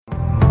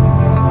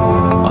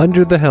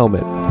Under the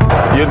Helmet.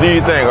 You do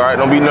your thing, all right?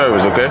 Don't be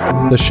nervous, okay?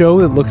 The show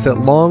that looks at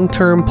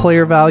long-term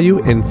player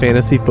value in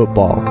fantasy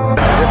football.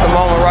 It's the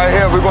moment right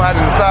here. We're going to have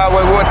to decide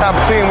what type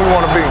of team we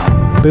want to be.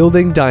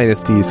 Building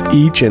dynasties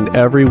each and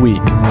every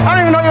week. I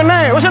don't even know your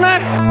name. What's your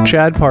name?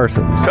 Chad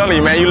Parsons. Telling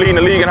you, man, you leading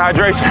the league in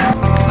hydration.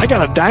 I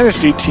got a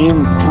dynasty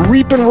team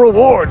reaping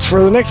rewards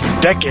for the next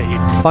decade.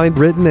 Find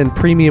written and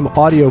premium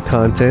audio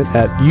content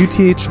at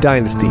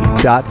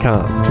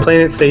uthdynasty.com.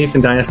 Playing it safe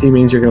in Dynasty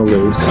means you're going to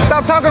lose.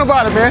 Stop talking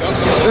about it, man.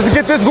 Let's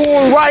get this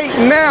going right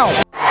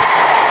now.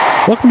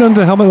 Welcome to Under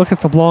the Helmet. Look at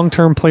some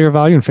long-term player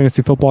value in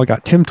fantasy football. I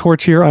got Tim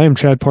Torch here. I am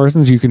Chad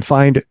Parsons. You can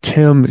find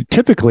Tim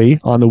typically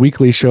on the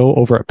weekly show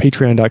over at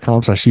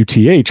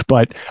patreon.com/UTH,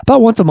 but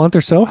about once a month or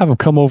so, have him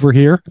come over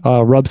here,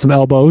 rub some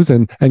elbows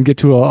and get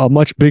to a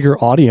much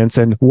bigger audience.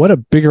 And what a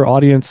bigger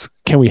audience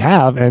can we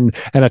have and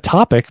a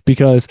topic,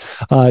 because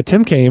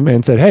Tim came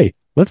and said, hey,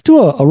 let's do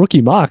a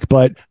rookie mock,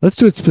 but let's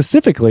do it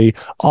specifically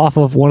off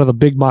of one of the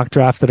big mock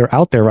drafts that are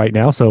out there right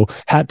now. So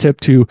hat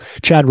tip to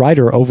Chad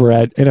Ryder over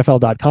at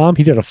NFL.com.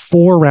 He did a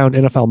 4-round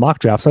NFL mock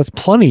draft. So that's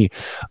plenty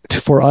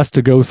for us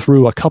to go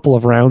through a couple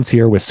of rounds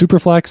here with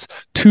Superflex,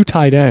 2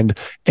 tight end.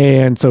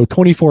 And so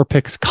 24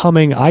 picks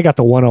coming. I got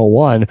the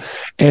 101.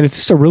 And it's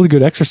just a really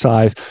good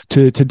exercise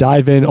to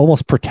dive in,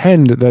 almost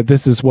pretend that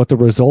this is what the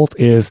result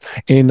is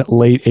in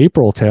late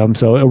April, Tim.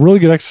 So a really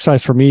good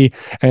exercise for me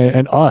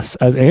and us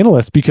as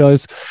analysts,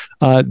 because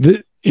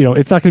it's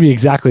not going to be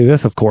exactly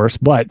this, of course,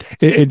 but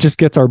it just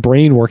gets our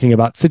brain working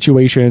about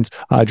situations,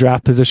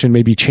 draft position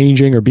maybe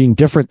changing or being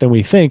different than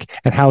we think,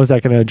 and how is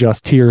that going to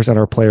adjust tiers on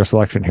our player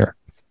selection here?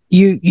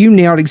 You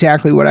nailed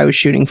exactly what I was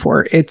shooting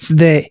for. It's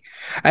that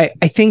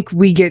I think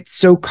we get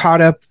so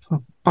caught up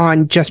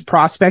on just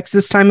prospects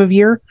this time of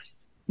year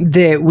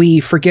that we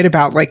forget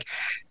about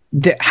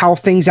how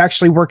things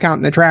actually work out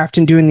in the draft,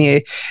 and doing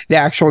the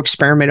actual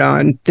experiment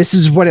on this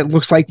is what it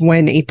looks like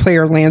when a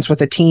player lands with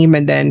a team,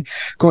 and then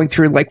going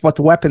through what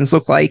the weapons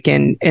look like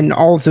and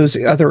all of those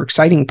other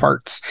exciting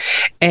parts.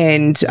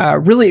 And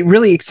really,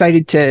 really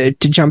excited to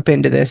jump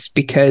into this,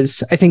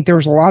 because I think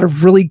there's a lot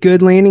of really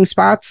good landing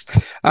spots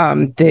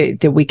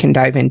that we can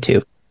dive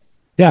into.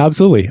 Yeah,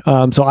 absolutely.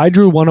 So I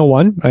drew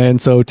 101,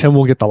 and so Tim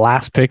will get the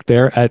last pick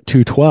there at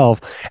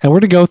 212. And we're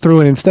going to go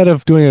through, and instead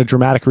of doing a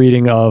dramatic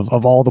reading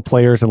of all the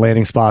players and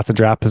landing spots and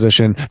draft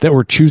position that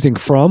we're choosing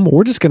from,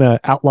 we're just going to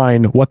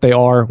outline what they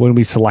are when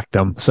we select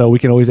them. So we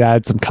can always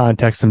add some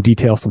context, some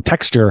detail, some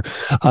texture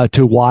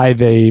to why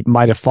they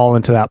might have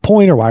fallen to that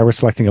point or why we're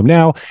selecting them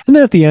now. And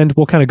then at the end,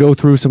 we'll kind of go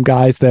through some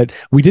guys that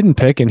we didn't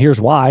pick, and here's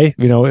why.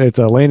 It's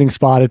a landing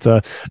spot, it's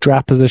a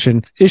draft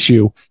position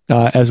issue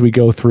as we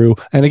go through.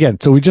 And again,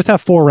 so we just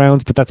have 4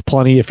 rounds, but that's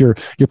plenty if you're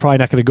probably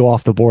not going to go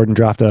off the board and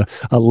draft a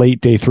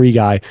late day 3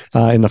 guy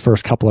in the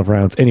first couple of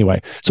rounds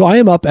anyway. So I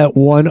am up at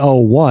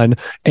 101,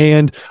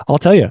 and I'll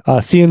tell you,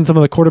 seeing some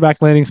of the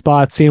quarterback landing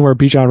spots, seeing where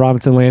Bijan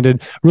Robinson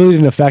landed really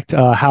didn't affect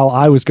how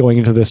I was going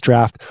into this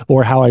draft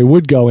or how I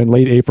would go in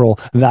late April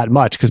that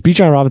much, because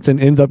Bijan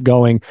Robinson ends up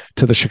going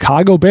to the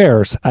Chicago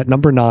Bears at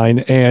number 9,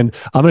 and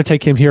I'm going to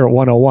take him here at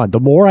 101. The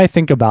more I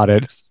think about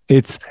it,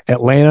 it's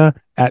Atlanta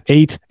at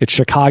 8, it's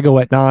Chicago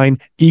at 9,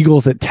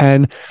 Eagles at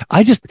 10.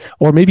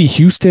 Or maybe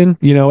Houston,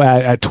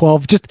 at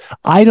 12.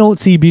 I don't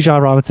see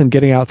Bijan Robinson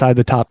getting outside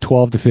the top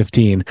 12 to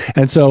 15.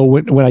 And so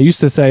when I used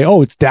to say,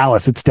 oh, it's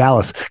Dallas,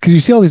 because you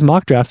see all these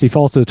mock drafts, he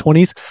falls to the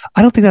 20s.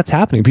 I don't think that's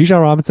happening.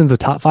 Bijan Robinson's a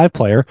top 5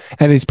 player,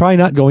 and he's probably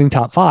not going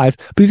top 5,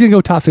 but he's going to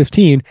go top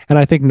 15. And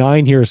I think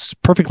 9 here is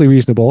perfectly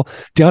reasonable.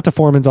 Deonta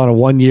Foreman's on a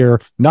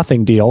 1-year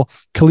nothing deal.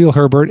 Khalil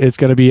Herbert is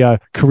going to be a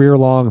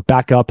career-long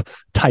backup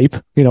type,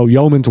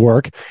 yeoman's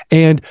work.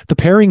 And the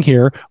pairing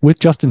here with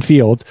Justin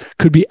Fields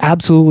could be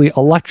absolutely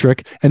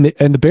electric, and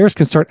the Bears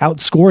can start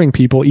outscoring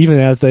people even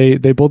as they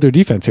build their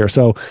defense here.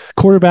 So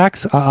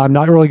quarterbacks, I'm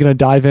not really going to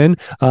dive in,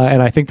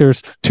 and I think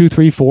there's 2,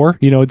 3, 4,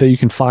 that you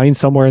can find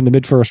somewhere in the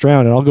mid-first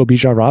round, and I'll go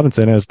Bijan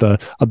Robinson as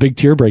a big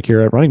tier break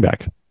here at running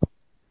back.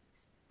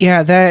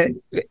 Yeah,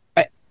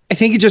 I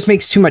think it just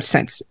makes too much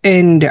sense.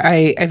 And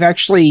I've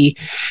actually,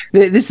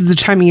 this is the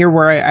time of year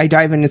where I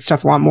dive into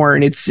stuff a lot more,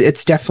 and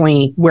it's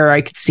definitely where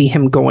I could see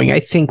him going. I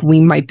think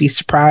we might be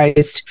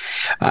surprised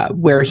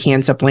where he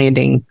ends up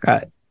landing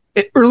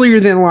earlier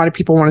than a lot of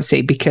people want to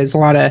say, because a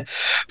lot of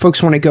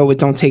folks want to go with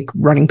don't take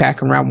running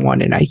back in round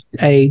 1. And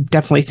I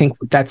definitely think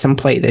that's in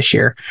play this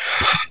year.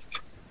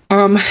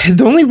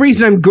 The only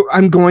reason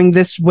I'm going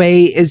this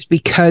way is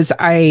because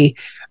I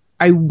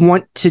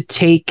want to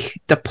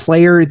take the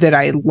player that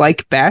I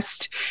like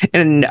best.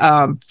 And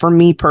for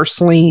me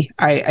personally,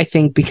 I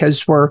think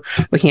because we're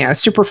looking at a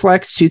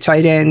Superflex, 2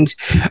 tight end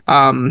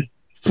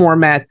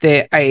format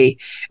that I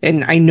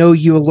know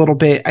you a little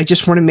bit, I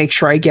just want to make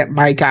sure I get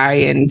my guy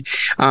and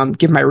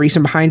give my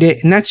reason behind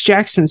it. And that's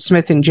Jackson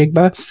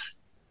Smith-Njigba.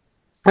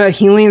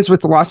 He lands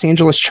with the Los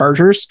Angeles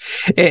Chargers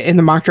in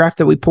the mock draft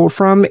that we pulled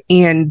from.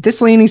 And this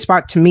landing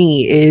spot to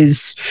me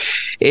is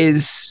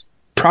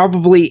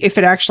probably, if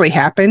it actually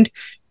happened,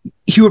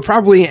 he would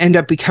probably end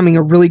up becoming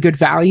a really good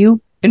value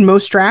in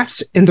most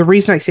drafts. And the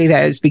reason I say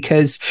that is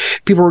because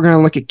people are going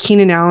to look at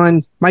Keenan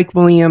Allen, Mike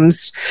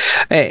Williams,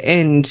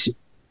 and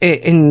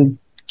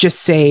just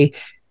say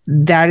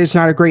that is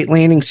not a great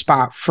landing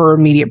spot for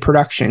immediate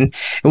production.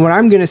 And what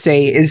I'm going to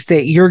say is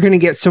that you're going to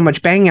get so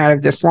much bang out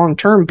of this long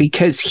term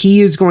because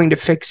he is going to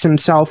fix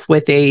himself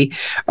with a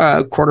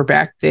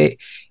quarterback that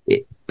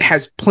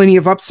has plenty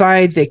of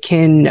upside, that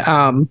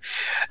can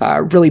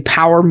really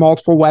power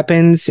multiple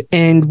weapons.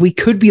 And we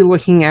could be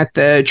looking at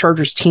the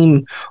Chargers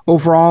team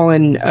overall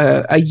in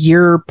a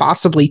year,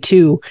 possibly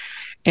two.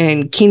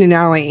 And Keenan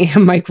Allen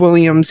and Mike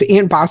Williams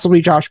and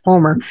possibly Josh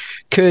Palmer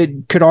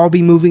could all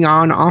be moving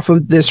on off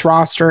of this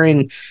roster,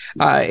 and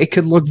it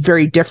could look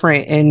very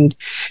different. And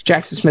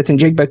Jackson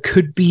Smith-Njigba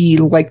could be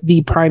like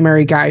the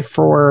primary guy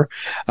for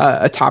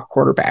a top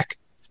quarterback.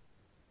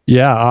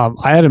 Yeah,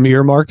 I had him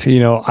earmarked.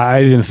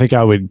 I didn't think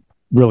I would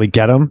really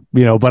get him,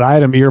 but I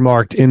had him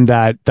earmarked in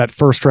that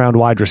first round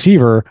wide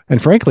receiver.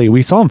 And frankly,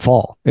 we saw him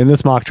fall in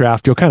this mock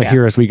draft. You'll kind of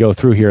hear as we go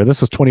through here.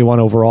 This was 21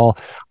 overall.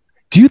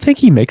 Do you think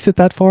he makes it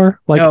that far?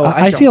 Like, no,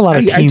 I see a lot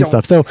of team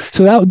stuff. So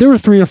there were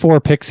 3 or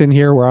 4 picks in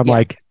here where I'm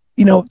like,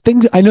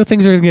 things are going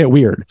to get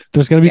weird.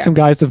 There's going to be some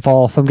guys that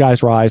fall, some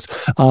guys rise.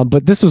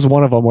 But this was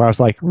one of them where I was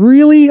like,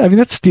 really? I mean,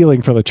 that's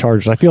stealing for the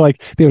Chargers. I feel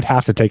like they would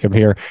have to take him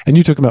here. And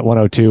you took him at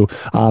 102,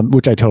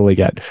 which I totally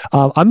get.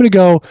 I'm going to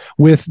go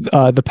with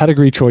the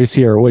pedigree choice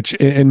here, which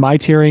in my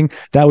tiering,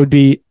 that would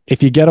be,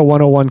 if you get a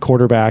 101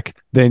 quarterback,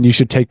 then you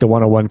should take the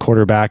 101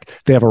 quarterback.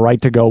 They have a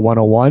right to go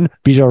 101.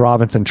 Bijan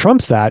Robinson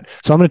trumps that.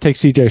 So I'm going to take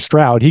CJ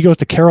Stroud. He goes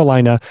to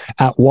Carolina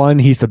at 1.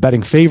 He's the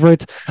betting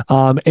favorite.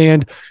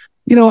 And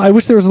I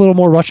wish there was a little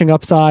more rushing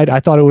upside. I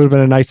thought it would have been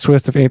a nice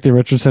twist if Anthony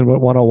Richardson went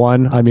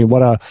 101. I mean,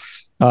 what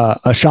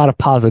a shot of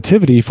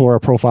positivity for a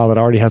profile that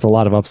already has a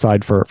lot of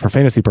upside for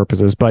fantasy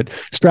purposes. But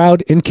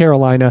Stroud in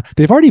Carolina,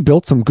 they've already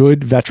built some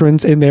good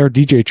veterans in there.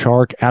 DJ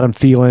Chark, Adam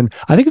Thielen.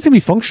 I think it's going to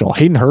be functional.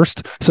 Hayden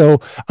Hurst. So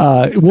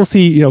we'll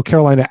see,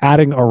 Carolina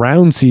adding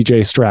around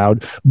CJ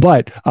Stroud.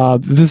 But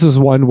this is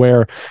one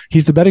where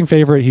he's the betting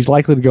favorite. He's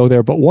likely to go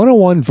there. But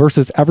 101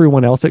 versus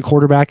everyone else at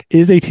quarterback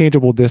is a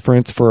tangible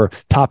difference for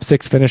top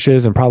 6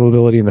 finishes and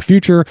probability in the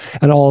future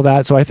and all of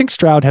that. So I think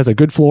Stroud has a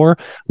good floor.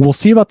 We'll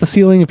see about the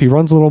ceiling if he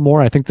runs a little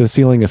more. I think the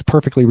ceiling is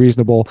perfectly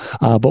reasonable,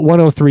 but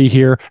 103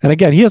 here. And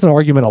again, he has an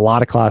argument a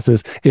lot of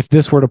classes if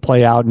this were to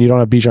play out and you don't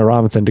have Bijan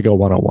Robinson to go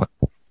 101.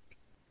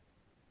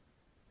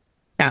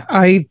 Yeah,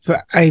 I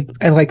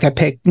like that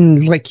pick.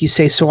 And like you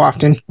say so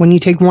often, when you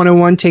take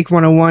 101, take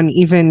 101.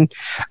 Even,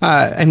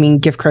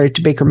 give credit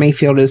to Baker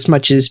Mayfield as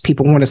much as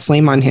people want to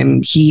slam on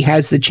him. He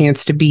has the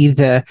chance to be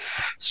the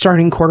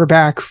starting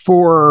quarterback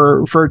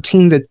for a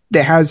team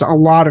that has a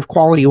lot of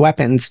quality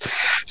weapons.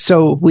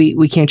 So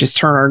we can't just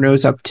turn our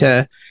nose up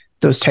to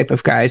those type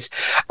of guys.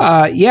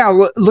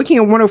 Looking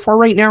at 104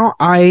 right now,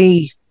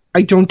 I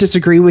don't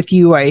disagree with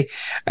you. I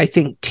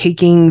think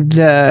taking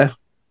the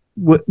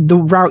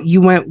route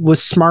you went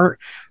was smart.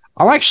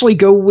 I'll actually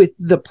go with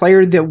the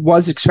player that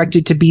was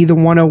expected to be the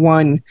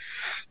 101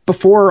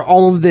 before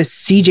all of this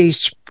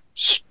CJ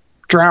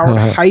Stroud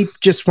hype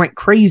just went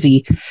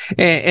crazy.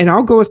 And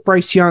I'll go with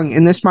Bryce Young.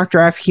 In this mock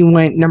draft, he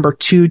went number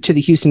 2 to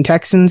the Houston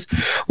Texans,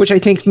 which I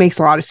think makes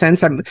a lot of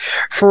sense.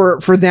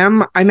 For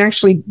them, I'm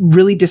actually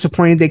really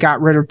disappointed they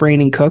got rid of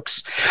Brandon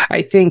Cooks.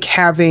 I think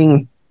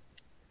having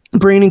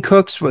Brandon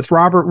Cooks with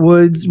Robert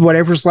Woods,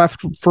 whatever's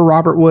left for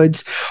Robert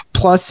Woods,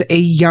 plus a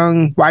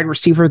young wide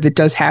receiver that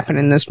does happen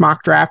in this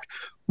mock draft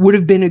would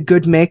have been a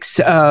good mix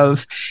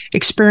of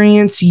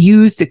experience,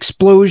 youth,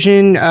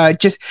 explosion,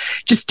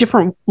 just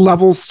different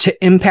levels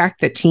to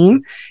impact the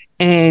team.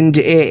 And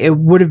it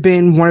would have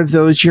been one of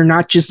those, you're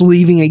not just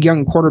leaving a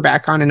young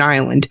quarterback on an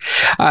island.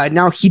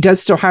 Now he does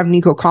still have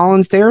Nico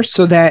Collins there,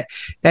 so that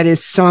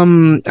is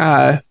some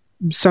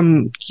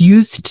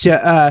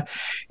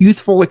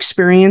youthful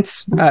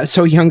experience,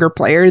 so younger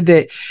player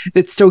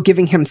that's still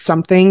giving him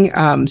something.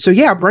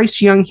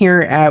 Bryce Young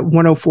here at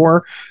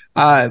 104.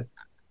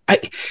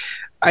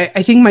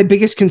 I think my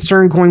biggest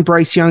concern going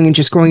Bryce Young and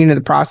just going into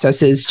the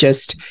process is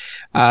just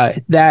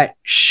that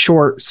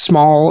short,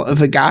 small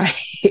of a guy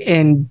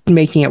and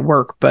making it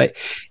work. But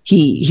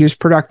he was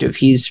productive.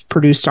 He's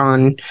produced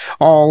on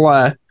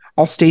all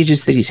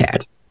stages that he's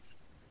had.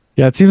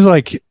 Yeah, it seems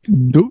like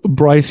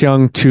Bryce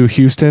Young to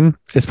Houston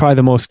is probably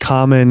the most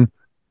common,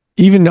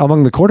 even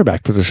among the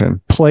quarterback position,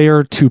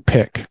 player to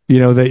pick,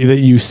 that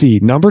you see.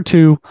 Number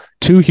 2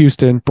 to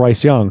Houston,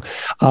 Bryce Young.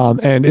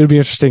 And it'll be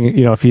interesting,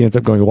 if he ends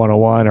up going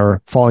 101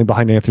 or falling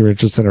behind Anthony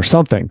Richardson or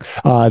something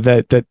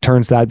that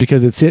turns that,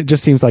 because it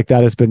just seems like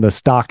that has been the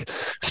stock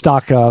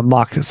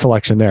mock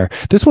selection there.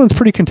 This one's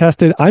pretty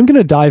contested. I'm going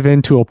to dive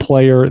into a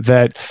player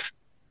that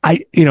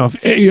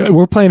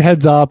we're playing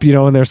heads up,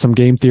 and there's some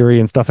game theory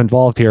and stuff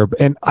involved here.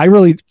 And I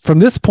really, from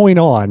this point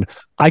on,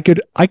 I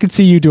could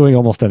see you doing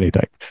almost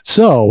anything.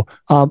 So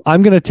I'm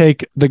going to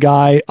take the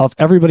guy of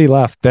everybody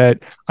left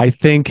that I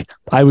think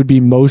I would be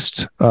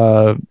most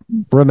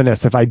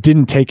reminiscent if I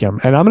didn't take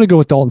him. And I'm going to go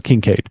with Dalton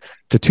Kincaid.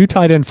 It's a 2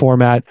 tight end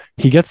format.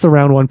 He gets the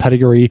round 1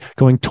 pedigree,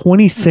 going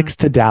 26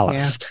 to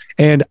Dallas.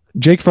 Yeah. And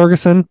Jake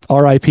Ferguson,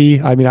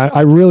 RIP. I mean,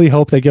 I really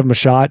hope they give him a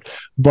shot,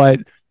 but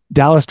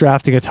Dallas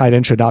drafting a tight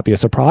end should not be a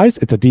surprise.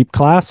 It's a deep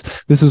class.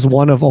 This is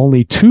one of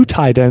only 2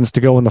 tight ends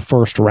to go in the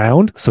first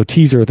round. So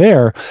teaser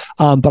there.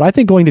 But I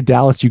think going to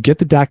Dallas, you get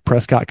the Dak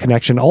Prescott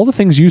connection. All the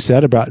things you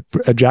said about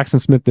Jackson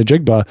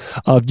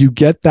Smith-Njigba, you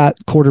get that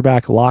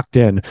quarterback locked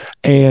in.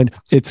 And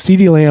it's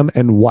CeeDee Lamb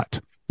and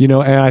what? And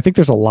I think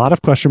there's a lot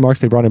of question marks.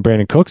 They brought in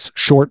Brandon Cooks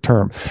short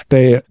term.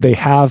 They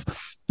have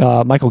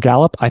Michael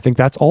Gallup. I think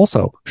that's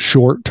also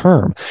short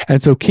term.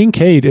 And so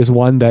Kincaid is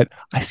one that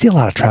I see a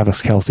lot of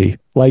Travis Kelce.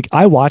 Like,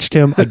 I watched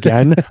him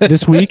again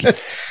this week,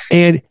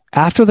 and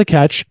after the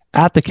catch,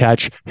 at the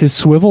catch, his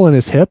swivel and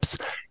his hips,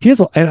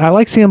 and I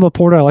like Sam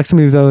Laporta. I like some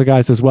of these other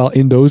guys as well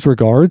in those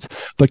regards,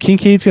 but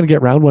Kincaid's going to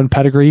get round 1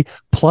 pedigree.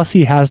 Plus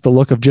he has the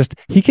look of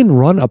he can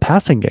run a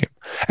passing game.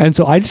 And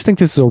so I just think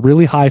this is a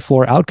really high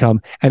floor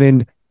outcome. And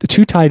in the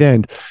 2 tight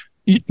end,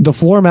 the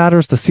floor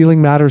matters, the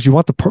ceiling matters. You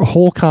want the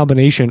whole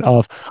combination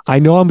of, I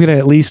know I'm going to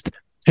at least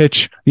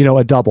pitch,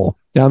 a double.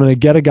 Now I'm going to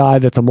get a guy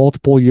that's a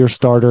multiple year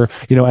starter,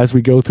 as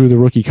we go through the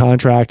rookie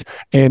contract.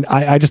 And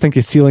I just think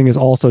the ceiling is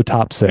also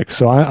top 6.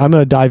 So I'm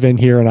going to dive in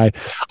here. And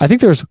I think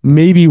there's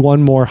maybe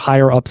one more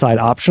higher upside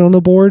option on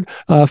the board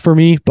for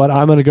me, but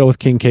I'm going to go with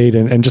Kincaid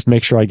and just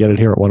make sure I get it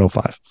here at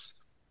 105.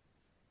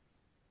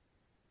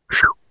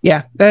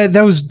 Yeah,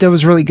 that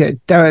was really good.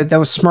 That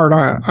was smart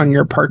on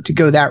your part to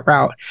go that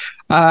route.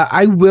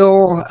 I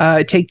will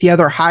take the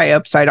other high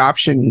upside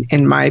option,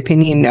 in my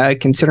opinion,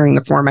 considering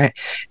the format.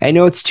 I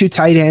know it's 2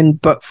 tight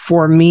end, but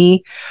for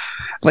me,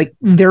 like,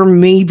 there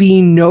may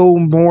be no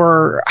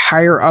more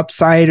higher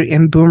upside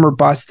in boom or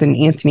bust than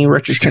Anthony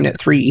Richardson at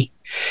 3.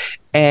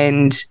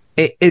 And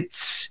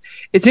it's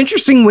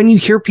interesting when you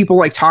hear people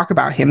like talk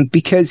about him,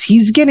 because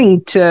he's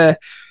getting to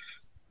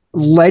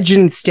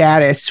legend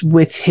status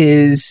with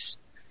his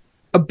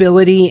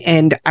ability,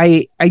 and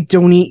I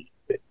don't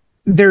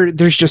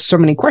there's just so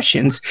many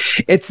questions.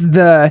 It's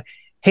we've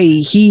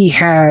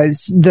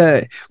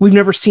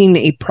never seen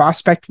a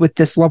prospect with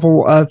this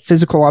level of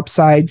physical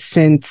upside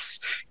since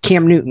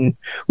Cam Newton.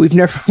 We've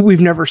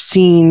never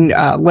seen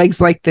legs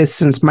like this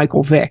since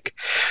Michael Vick.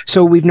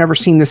 So we've never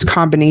seen this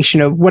combination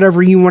of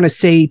whatever you want to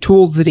say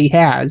tools that he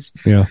has.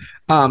 Yeah.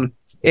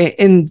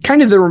 And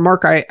kind of the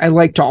remark I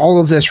like to all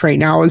of this right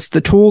now is the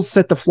tools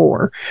set the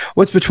floor.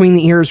 What's between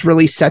the ears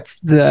really sets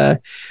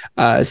the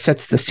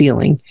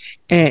ceiling.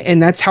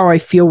 And that's how I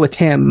feel with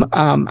him.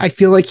 I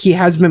feel like he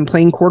has been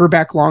playing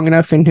quarterback long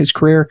enough in his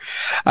career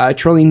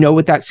to really know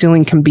what that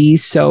ceiling can be.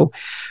 So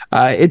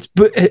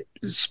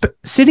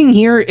sitting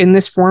here in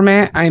this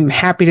format, I'm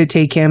happy to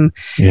take him.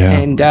 Yeah.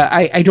 And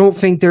I don't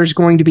think there's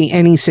going to be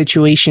any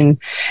situation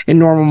in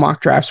normal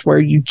mock drafts where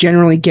you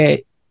generally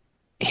get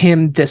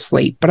him this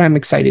late, but I'm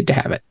excited to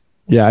have it.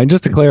 Yeah, and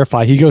just to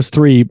clarify, he goes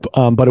 3,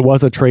 but it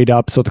was a trade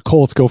up, so the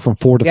Colts go from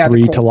 4 to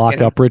 3 to lock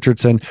up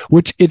Richardson,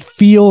 which it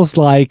feels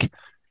like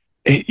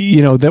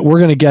that we're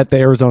going to get the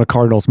Arizona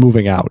Cardinals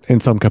moving out in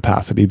some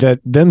capacity, that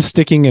them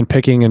sticking and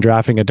picking and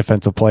drafting a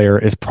defensive player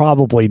is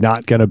probably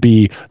not going to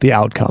be the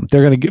outcome.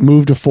 They're going to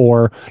move to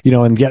 4,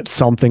 and get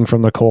something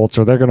from the Colts,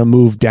 or they're going to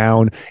move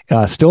down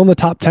still in the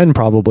top 10,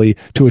 probably,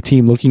 to a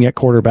team looking at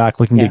quarterback,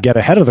 looking to get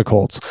ahead of the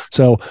Colts.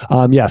 So,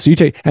 so you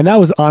take, and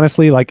that was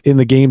honestly, like, in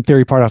the game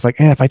theory part, I was like,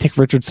 if I take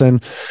Richardson,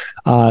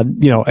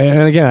 and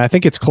again, I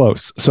think it's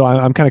close. So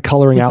I'm kind of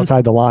coloring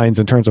outside the lines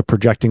in terms of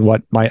projecting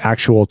what my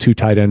actual 2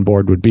 tight end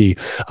board would be.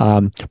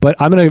 But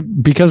I'm going to,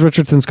 because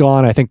Richardson's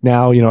gone, I think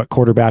now, at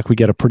quarterback, we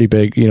get a pretty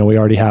big, we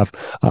already have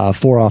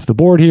 4 off the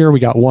board here.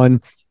 We got 3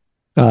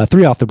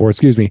 off the board,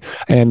 excuse me,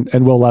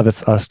 and Will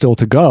Levis still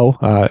to go.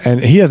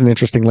 And he has an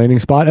interesting landing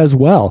spot as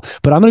well.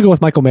 But I'm going to go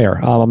with Michael Mayer.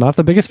 I'm not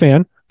the biggest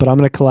fan, but I'm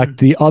going to collect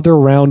the other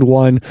round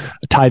 1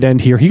 tight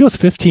end here. He goes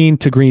 15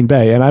 to Green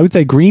Bay. And I would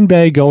say Green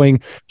Bay going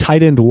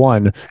tight end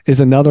 1 is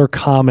another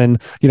common,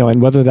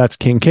 and whether that's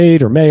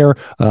Kincaid or Mayer,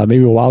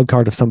 maybe a wild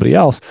card of somebody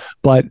else.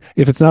 But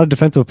if it's not a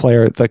defensive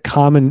player, the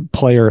common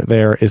player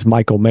there is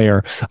Michael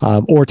Mayer,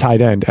 or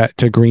tight end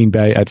to Green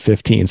Bay at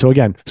 15. So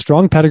again,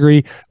 strong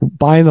pedigree,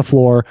 buying the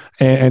floor,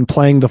 and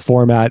playing the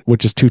format,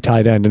 which is 2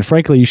 tight end. And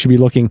frankly, you should be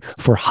looking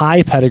for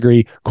high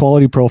pedigree,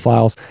 quality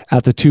profiles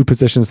at the 2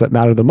 positions that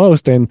matter the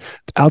most. And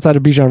outside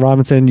of Bijan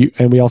Robinson,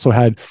 and we also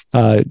had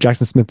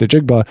Jackson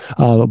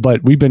Smith-Njigba,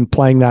 but we've been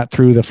playing that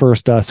through the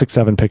first 6,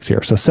 7 picks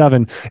here. So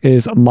 7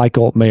 is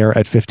Michael Mayer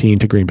at 15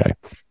 to Green Bay.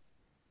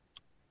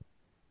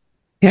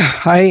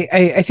 Yeah,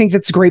 I think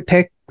that's a great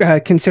pick,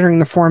 considering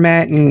the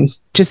format, and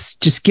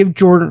just give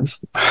Jordan,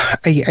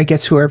 I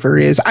guess whoever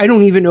it is. I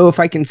don't even know if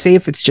I can say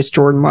if it's just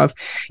Jordan Love.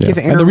 Yeah. Give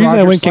Aaron And the reason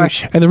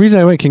Rodgers and the reason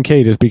I went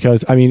Kincaid is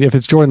because, I mean, if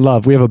it's Jordan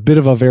Love, we have a bit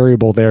of a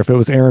variable there. If it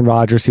was Aaron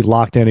Rodgers, he's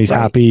locked in, he's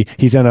happy,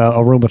 he's in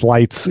a room with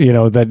lights,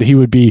 that he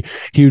would be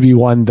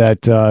one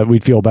that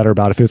we'd feel better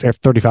about if it was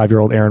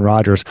 35-year-old Aaron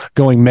Rodgers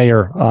going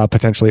Mayer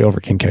potentially over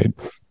Kincaid.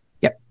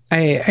 Yep, I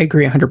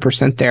agree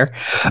 100% there.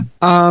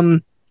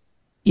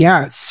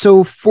 Yeah,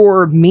 so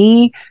for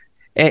me,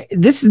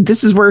 this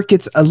is where it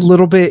gets a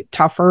little bit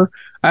tougher.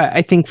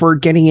 I think we're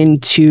getting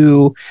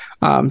into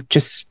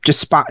just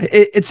spot.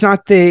 It's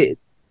not the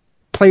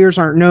players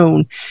aren't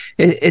known.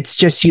 It's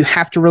just you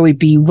have to really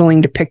be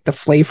willing to pick the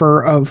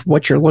flavor of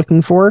what you're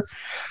looking for.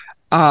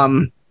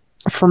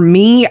 For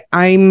me,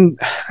 I'm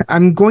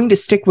going to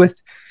stick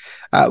with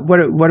what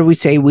do we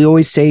say? We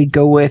always say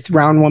go with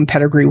round one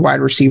pedigree wide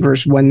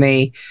receivers when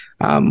they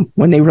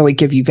really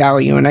give you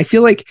value. And I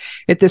feel like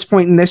at this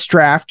point in this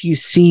draft, you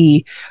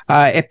see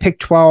at pick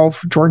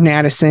 12, Jordan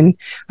Addison,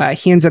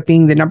 he ends up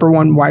being the number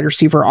one wide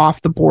receiver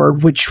off the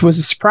board, which was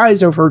a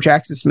surprise over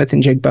Jackson Smith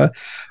and Jigba,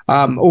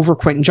 over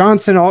Quentin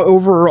Johnson,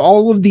 over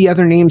all of the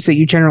other names that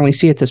you generally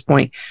see at this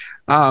point.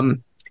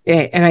 And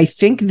I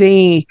think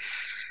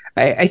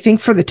I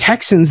think for the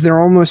Texans,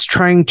 they're almost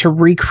trying to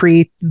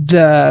recreate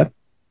the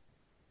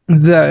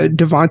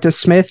Devonta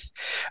Smith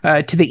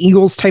to the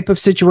Eagles type of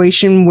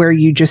situation where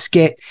you just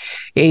get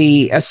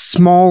a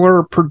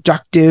smaller,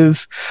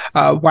 productive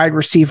wide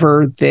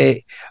receiver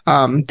that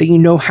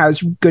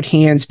has good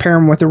hands, pair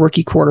him with a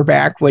rookie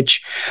quarterback,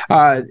 which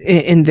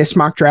in this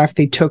mock draft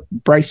they took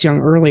Bryce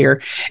Young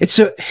earlier.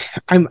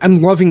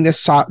 I'm loving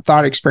this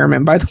thought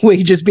experiment, by the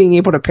way, just being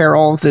able to pair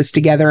all of this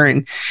together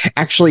and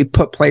actually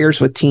put players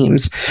with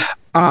teams.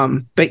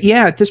 But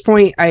yeah, at this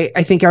point,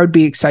 I think I would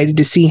be excited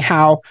to see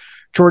how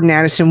Jordan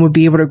Addison would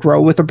be able to grow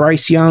with a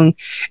Bryce Young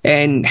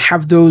and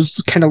have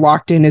those kind of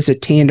locked in as a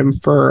tandem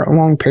for a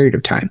long period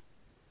of time.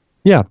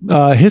 Yeah,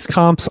 his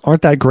comps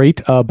aren't that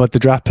great, but the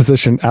draft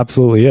position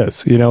absolutely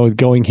is,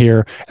 going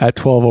here at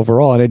 12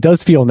 overall. And it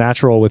does feel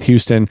natural with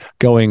Houston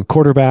going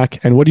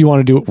quarterback. And what do you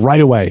want to do right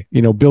away?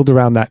 Build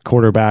around that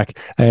quarterback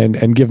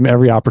and give him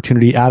every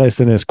opportunity.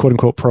 Addison is quote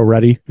unquote pro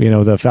ready.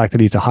 The fact that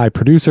he's a high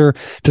producer,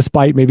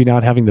 despite maybe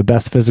not having the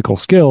best physical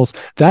skills,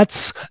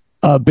 that's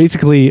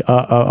basically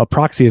a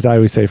proxy, as I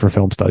always say, for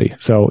film study.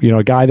 So,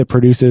 a guy that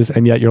produces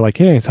and yet you're like,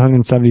 hey, he's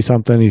 170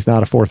 something. He's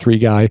not a 4.3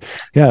 guy.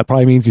 Yeah, it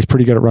probably means he's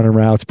pretty good at running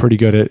routes, pretty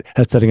good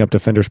at setting up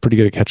defenders, pretty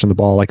good at catching the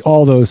ball, like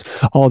all those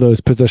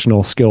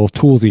positional skills,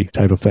 toolsy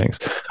type of things.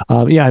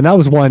 And that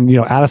was one,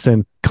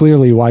 Addison,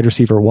 clearly wide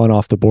receiver one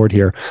off the board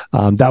here.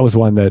 That was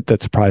one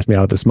that surprised me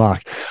out of this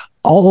mock.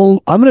 I'm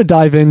going to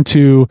dive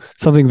into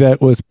something that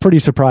was pretty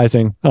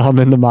surprising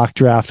in the mock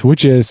draft,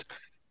 which is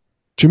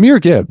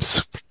Jahmyr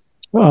Gibbs.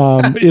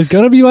 Is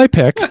going to be my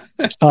pick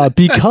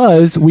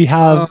because we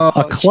have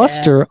a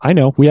cluster. Chad. I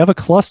know we have a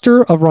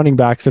cluster of running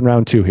backs in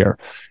round 2 here,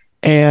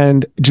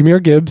 and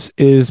Jahmyr Gibbs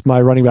is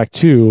my running back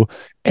 2.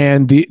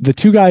 And the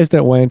two guys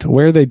that went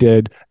where they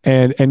did,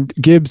 and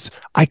Gibbs,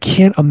 I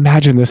can't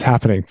imagine this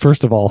happening.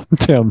 First of all,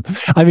 Tim,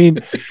 I mean,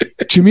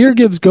 Jahmyr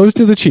Gibbs goes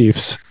to the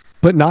Chiefs,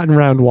 but not in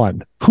round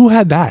 1. Who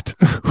had that?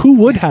 Who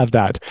would have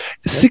that?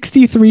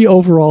 63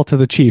 overall to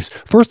the Chiefs.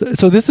 First,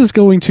 so this is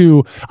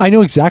I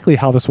know exactly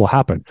how this will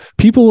happen.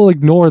 People will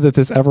ignore that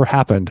this ever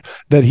happened,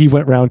 that he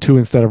went round 2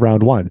 instead of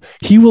round 1.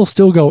 He will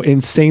still go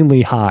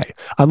insanely high.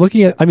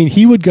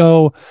 He would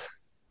go,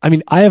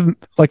 I have,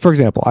 like, for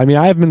example, I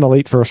have him in the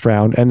late first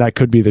round, and that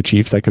could be the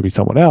Chiefs, that could be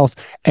someone else,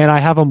 and I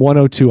have him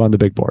 102 on the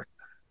big board.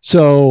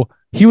 So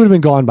he would have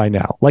been gone by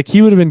now. Like,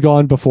 he would have been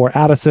gone before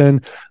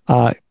Addison.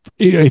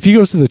 If he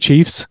goes to the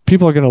Chiefs,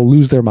 people are going to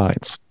lose their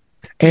minds.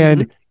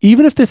 And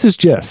even if this is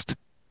just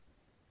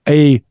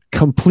a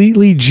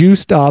completely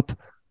juiced up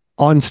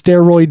on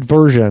steroid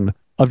version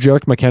of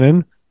Jerick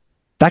McKinnon,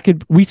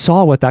 we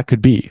saw what that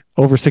could be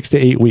over 6 to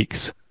 8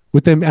 weeks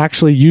with them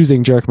actually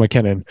using Jerick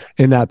McKinnon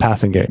in that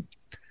passing game.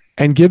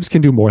 And Gibbs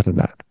can do more than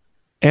that.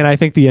 And I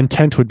think the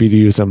intent would be to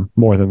use him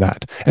more than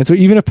that. And so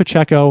even if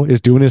Pacheco is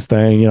doing his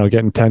thing,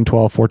 getting 10,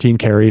 12, 14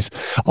 carries,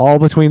 all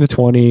between the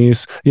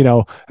 20s,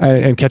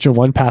 and catching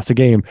one pass a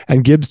game,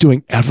 and Gibbs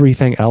doing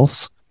everything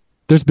else,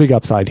 there's big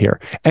upside here.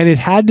 And it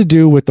had to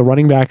do with the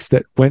running backs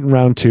that went in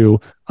round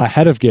 2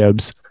 ahead of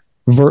Gibbs,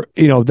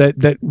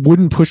 that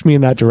wouldn't push me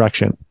in that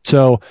direction.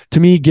 So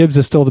to me, Gibbs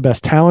is still the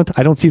best talent.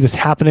 I don't see this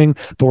happening,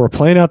 but we're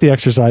playing out the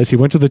exercise. He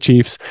went to the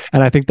Chiefs,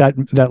 and I think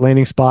that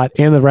landing spot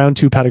and the round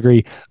 2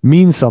 pedigree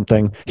means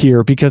something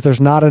here, because there's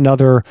not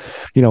another,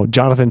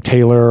 Jonathan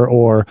Taylor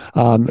or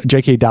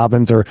J.K.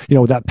 Dobbins or,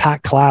 that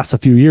pack class a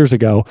few years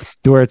ago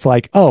where it's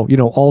like,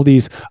 all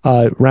these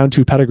round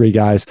 2 pedigree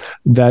guys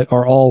that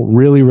are all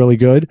really, really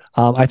good.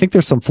 I think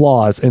there's some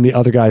flaws in the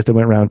other guys that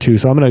went round 2.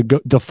 So I'm going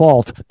to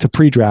default to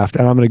pre-draft,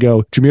 and I'm going to go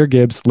Jahmyr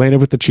Gibbs, landed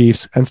with the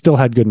Chiefs, and still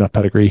had good enough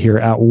pedigree here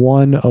at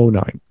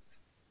 109.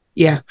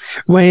 Yeah.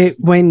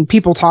 When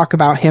people talk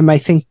about him, I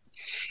think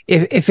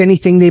if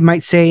anything, they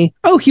might say,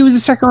 oh, he was a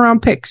second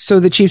round pick, so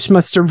the Chiefs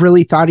must have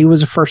really thought he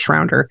was a first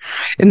rounder,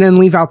 and then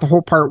leave out the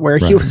whole part where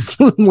he was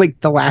like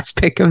the last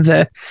pick of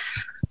the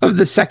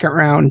second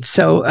round.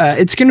 So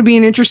it's going to be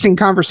an interesting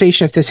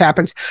conversation if this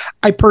happens.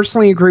 I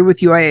personally agree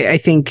with you. I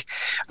think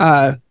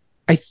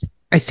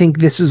I think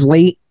this is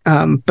late,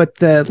 but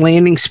the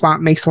landing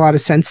spot makes a lot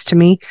of sense to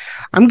me.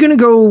 I'm going to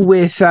go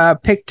with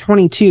pick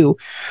 22,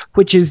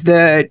 which is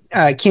the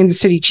Kansas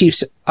City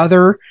Chiefs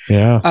other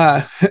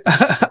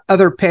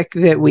pick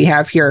that we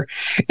have here.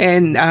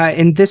 And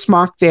in this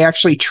mock, they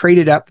actually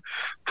traded up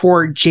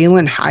for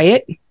Jalen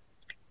Hyatt.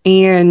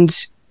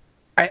 And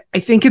I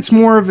think it's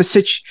more of a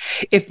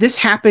if this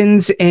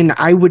happens and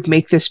I would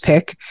make this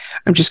pick,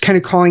 I'm just kind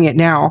of calling it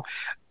now,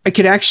 I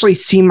could actually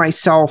see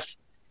myself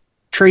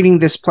trading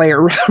this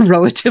player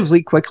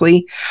relatively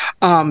quickly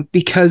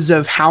because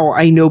of how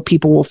I know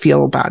people will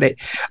feel about it.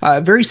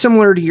 Very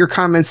similar to your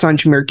comments on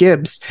Jahmyr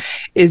Gibbs,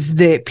 is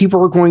that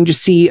people are going to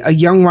see a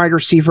young wide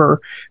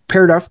receiver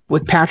paired up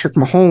with Patrick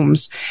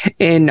Mahomes,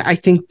 and I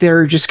think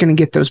they're just going to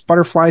get those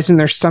butterflies in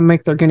their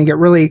stomach. They're going to get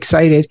really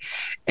excited,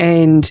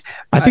 and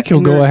I think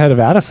he'll go ahead of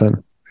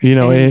Addison.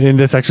 In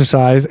this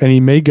exercise, and he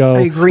may go.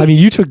 I agree. I mean,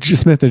 you took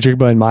Smith and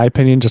Jigba, in my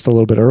opinion, just a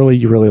little bit early.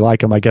 You really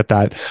like him. I get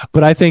that.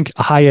 But I think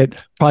Hyatt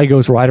probably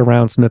goes right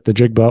around Smith and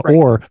Jigba,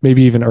 or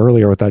maybe even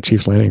earlier with that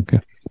Chiefs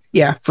landing.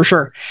 Yeah, for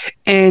sure.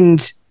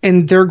 And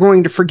they're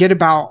going to forget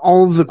about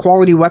all of the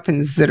quality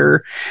weapons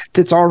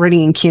that's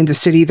already in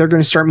Kansas City. They're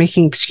going to start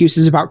making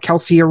excuses about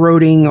Kelsey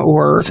eroding,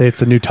 or say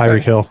it's a new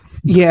Tyreek Hill.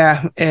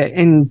 Yeah,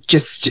 and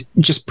just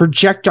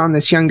project on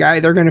this young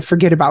guy. They're going to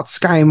forget about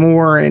Sky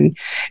Moore and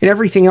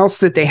everything else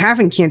that they have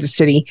in Kansas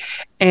City.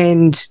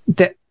 And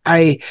that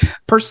I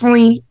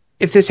personally,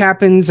 if this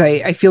happens,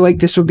 I feel like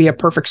this would be a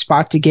perfect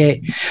spot to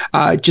get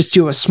just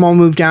do a small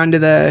move down to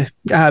the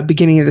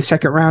beginning of the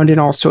second round and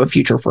also a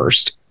future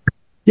first.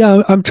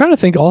 Yeah, I'm trying to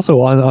think also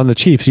on the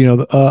Chiefs,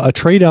 a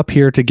trade up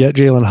here to get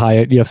Jalen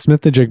Hyatt. You have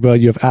Smith and Jigba,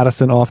 you have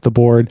Addison off the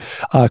board.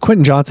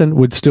 Quentin Johnson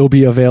would still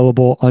be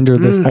available under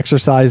this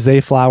exercise.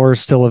 Zay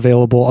Flowers still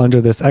available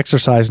under this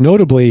exercise.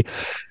 Notably,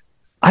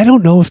 I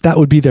don't know if that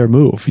would be their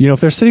move.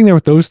 If they're sitting there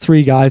with those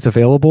three guys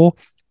available,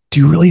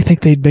 do you really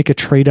think they'd make a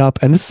trade up?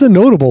 And this is a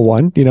notable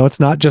one. It's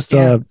not just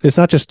it's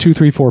not just 2,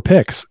 3, 4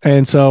 picks.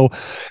 And so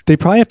they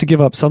probably have to give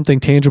up something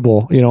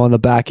tangible, on the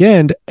back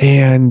end,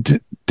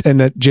 and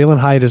that Jalen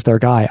Hyatt is their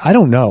guy. I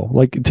don't know.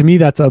 Like, to me,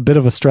 that's a bit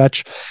of a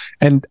stretch,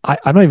 and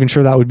I'm not even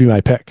sure that would be my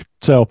pick.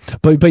 So,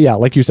 but yeah,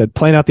 like you said,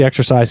 playing out the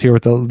exercise here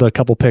with the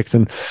couple picks,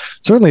 and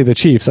certainly the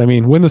Chiefs. I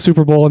mean, win the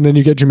Super Bowl and then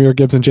you get Jahmyr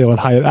Gibbs and Jalen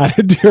Hyatt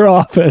added to your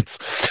offense.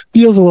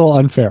 Feels a little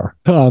unfair.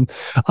 All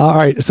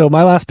right, so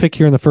my last pick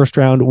here in the first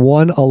round,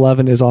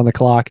 111 is on the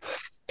clock,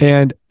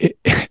 and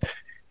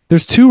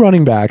there's two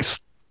running backs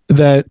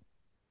that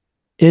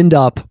end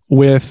up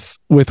with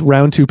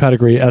round 2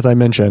 pedigree, as I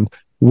mentioned.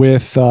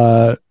 With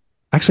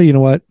actually, you know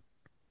what?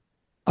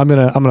 I'm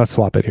gonna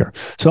swap it here.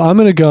 So I'm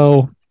gonna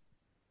go.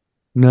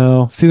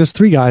 No, see, there's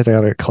 3 guys. I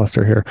gotta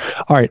cluster here.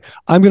 All right,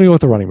 I'm gonna go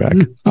with the running back.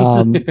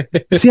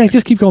 See, I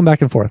just keep going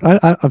back and forth.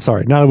 I'm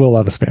sorry, not a Will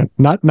Levis fan.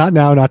 Not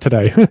now, not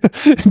today.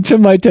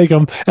 Tim might take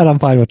him, and I'm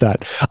fine with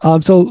that.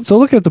 So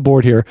looking at the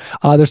board here,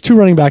 there's 2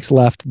 running backs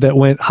left that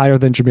went higher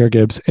than Jahmyr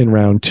Gibbs in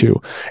round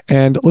 2,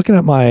 and looking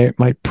at my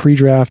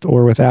pre-draft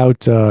or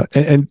without,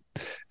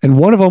 and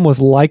one of them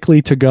was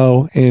likely to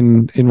go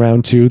in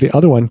round 2. The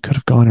other one could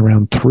have gone in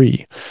round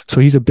 3.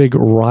 So he's a big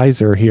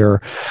riser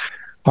here.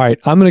 All right,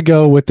 I'm going to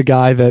go with the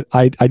guy that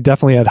I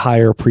definitely had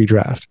higher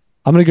pre-draft.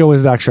 I'm going to go with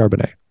Zach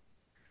Charbonnet.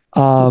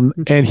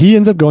 And he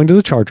ends up going to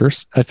the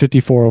Chargers at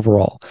 54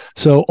 overall.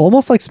 So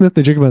almost like Smith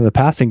and Jigba in the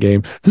passing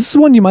game, this is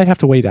one you might have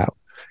to wait out.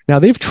 Now,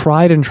 they've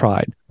tried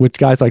with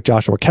guys like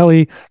Joshua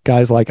Kelly,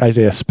 guys like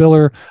Isaiah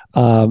Spiller,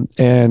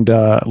 and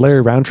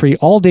Larry Roundtree,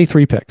 all day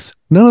 3 picks.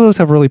 None of those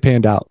have really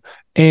panned out.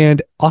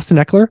 And Austin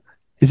Eckler,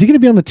 is he going to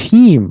be on the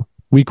team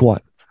week 1?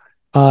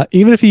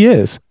 Even if he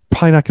is,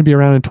 probably not going to be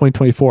around in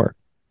 2024.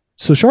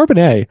 So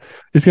Charbonnet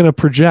is going to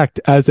project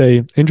as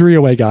a injury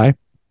away guy,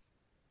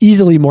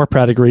 easily more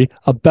pedigree,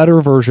 a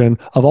better version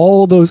of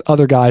all those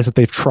other guys that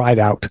they've tried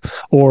out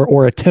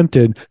or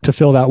attempted to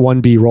fill that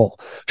 1B role.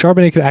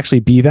 Charbonnet could actually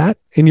be that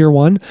in year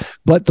 1,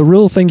 but the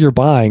real thing you're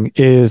buying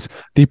is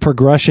the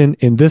progression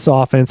in this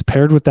offense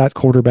paired with that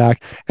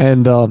quarterback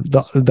and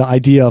the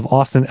idea of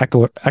Austin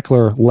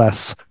Eckler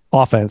less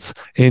offense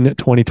in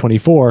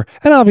 2024.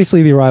 And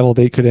obviously the arrival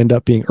date could end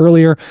up being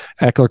earlier.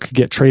 Eckler could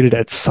get traded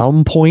at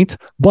some point,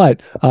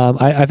 but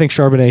I think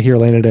Charbonnet here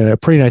landed in a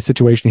pretty nice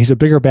situation. He's a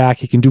bigger back.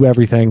 He can do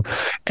everything.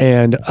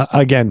 And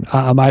again,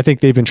 I think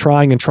they've been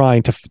trying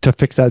to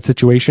fix that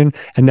situation.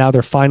 And now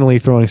they're finally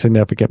throwing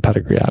significant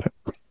pedigree at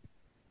it.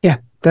 Yeah,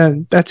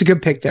 that's a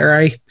good pick there.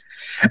 I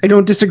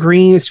don't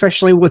disagree,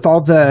 especially with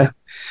all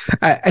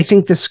I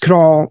think this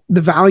the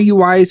value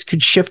wise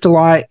could shift a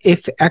lot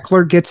if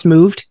Eckler gets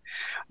moved,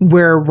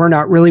 where we're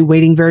not really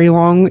waiting very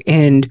long,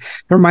 and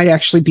there might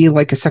actually be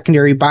like a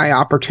secondary buy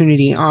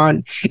opportunity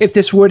if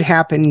this would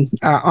happen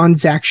on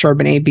Zach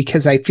Charbonnet,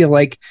 because I feel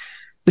like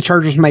the the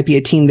Chargers might be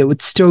a team that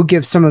would still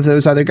give some of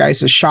those other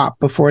guys a shot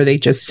before they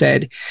just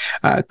said,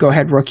 go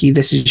ahead, rookie,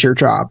 this is your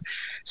job.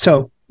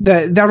 So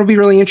that'll be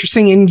really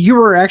interesting. And you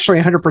were actually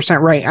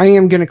 100% right. I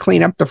am going to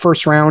clean up the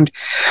first round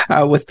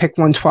with pick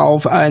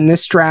 112 in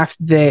this draft.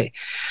 That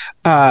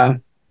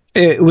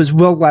it was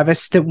Will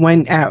Levis that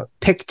went at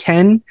pick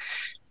 10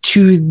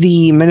 to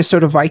the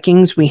Minnesota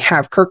Vikings. We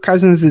have Kirk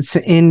Cousins that's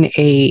in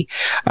a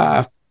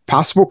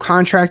possible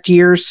contract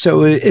year.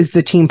 So is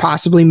the team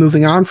possibly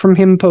moving on from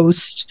him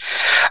post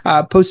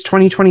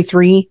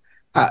 2023?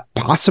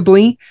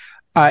 Possibly.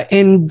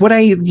 And what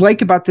I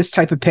like about this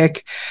type of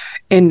pick,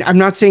 and I'm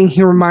not saying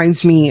he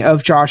reminds me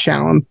of Josh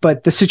Allen,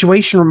 but the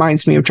situation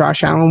reminds me of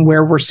Josh Allen,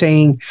 where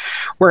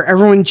where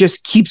everyone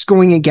just keeps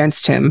going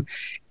against him.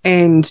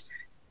 And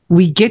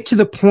we get to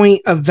the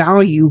point of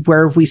value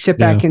where we sit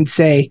back and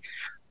say,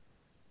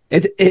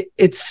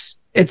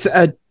 it's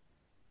a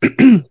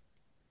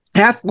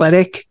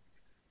athletic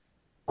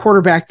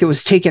quarterback that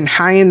was taken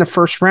high in the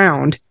first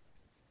round.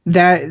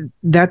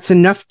 That's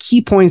enough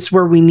key points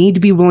where we need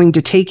to be willing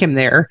to take him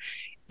there.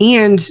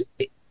 And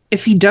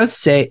if he does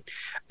sit,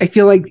 I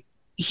feel like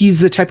he's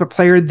the type of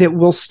player that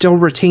will still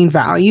retain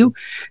value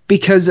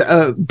because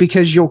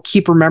you'll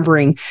keep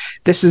remembering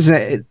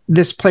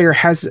this player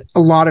has a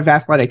lot of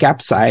athletic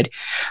upside.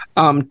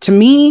 To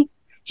me,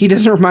 he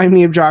doesn't remind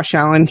me of Josh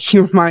Allen.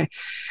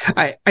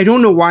 I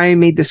don't know why I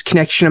made this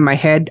connection in my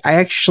head. I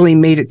actually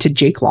made it to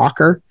Jake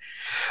Locker.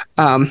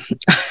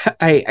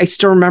 I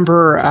still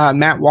remember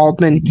Matt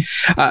Waldman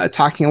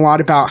talking a lot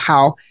about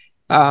how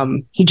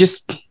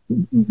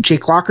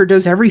Jake Locker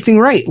does everything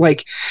right.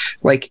 Like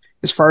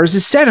as far as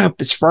his setup,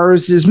 as far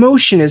as his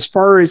motion, as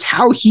far as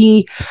how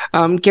he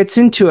gets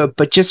into it.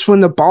 But just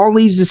when the ball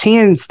leaves his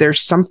hands, there's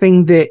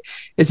something that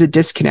is a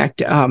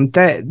disconnect.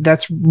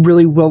 That's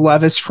really Will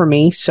Levis for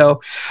me.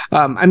 So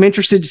I'm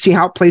interested to see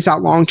how it plays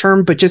out long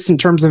term. But just in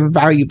terms of a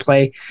value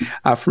play,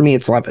 for me,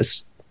 it's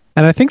Levis.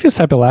 And I think this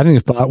type of landing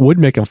spot would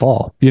make him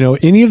fall.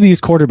 Any of these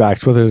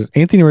quarterbacks, whether it's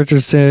Anthony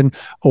Richardson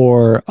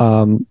or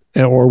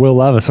Will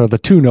Levis, are the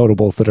two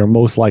notables that are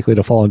most likely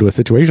to fall into a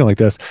situation like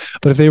this.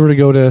 But if they were to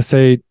go to,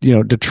 say,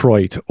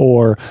 Detroit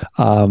or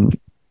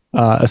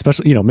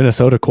especially,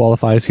 Minnesota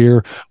qualifies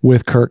here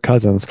with Kirk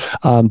Cousins,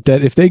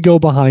 that if they go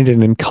behind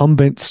an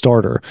incumbent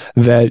starter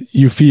that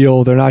you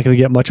feel they're not going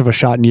to get much of a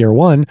shot in year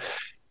one,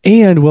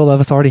 and Will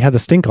Levis already had the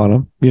stink on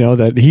him,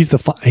 that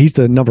he's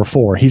the number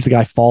 4. He's the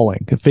guy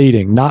falling,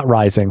 fading, not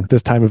rising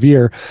this time of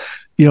year.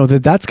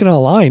 That's going to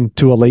align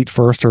to a late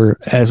first, or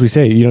as we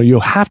say, you'll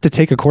have to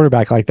take a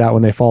quarterback like that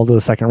when they fall to the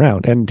second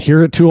round. And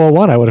here at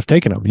 201, I would have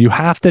taken him. You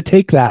have to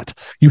take that.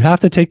 You have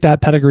to take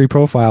that pedigree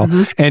profile.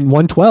 Mm-hmm. And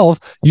 112,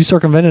 you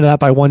circumvented that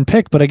by one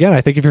pick. But again,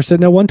 I think if you're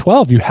sitting at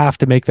 112, you have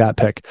to make that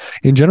pick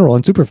in general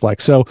in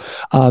Superflex. So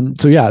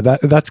yeah,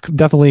 that's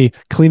definitely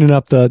cleaning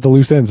up the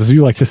loose ends, as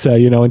you like to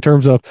say, in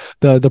terms of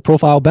the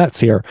profile bets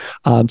here.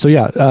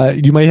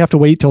 You might have to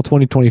wait till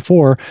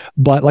 2024,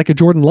 but like a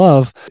Jordan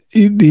Love,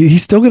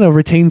 he's still going to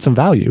retain some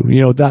value.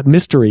 That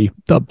mystery,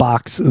 the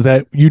box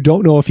that you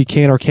don't know if he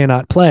can or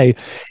cannot play,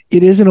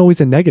 it isn't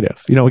always a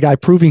negative. A guy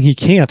proving he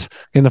can't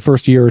in the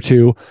first year or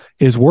two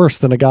is worse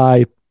than a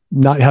guy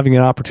not having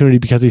an opportunity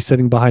because he's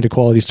sitting behind a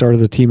quality starter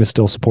the team is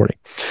still supporting.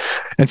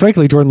 And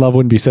frankly, Jordan Love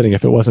wouldn't be sitting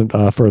if it wasn't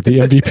for the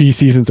MVP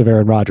seasons of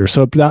Aaron Rodgers.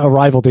 So that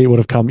arrival date would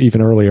have come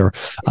even earlier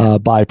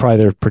by probably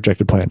their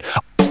projected plan.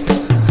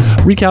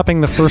 Recapping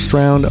the first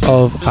round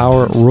of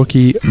our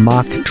rookie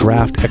mock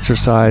draft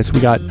exercise, we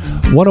got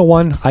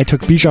 101. I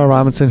took Bijan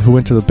Robinson, who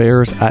went to the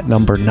Bears at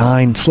number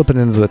 9, slipping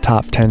into the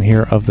top 10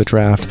 here of the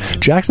draft.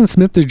 Jackson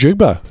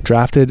Smith-Njigba,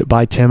 drafted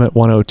by Tim at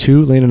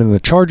 102, landed in the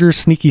Chargers.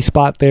 Sneaky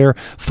spot there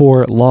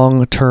for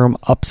long-term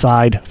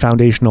upside,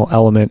 foundational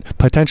element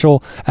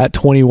potential at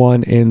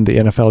 21 in the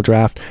NFL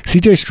draft.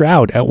 CJ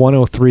Stroud at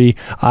 103.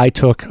 I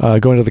took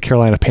going to the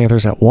Carolina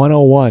Panthers at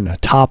 101,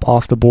 top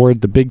off the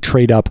board, the big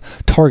trade up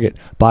target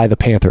by the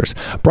Panthers.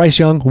 Bryce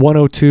Young,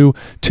 102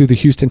 to the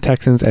Houston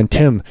Texans, and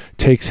Tim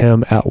takes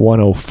him at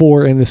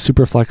 104 in the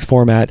Superflex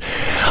format.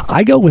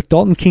 I go with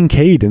Dalton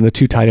Kincaid in the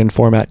 2 tight end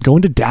format,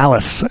 going to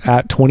Dallas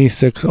at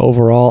 26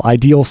 overall.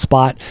 Ideal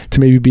spot to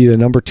maybe be the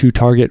number 2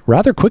 target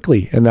rather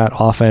quickly in that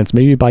offense,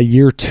 maybe by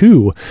year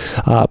 2,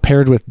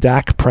 paired with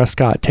Dak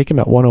Prescott. Take him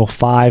at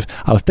 105.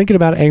 I was thinking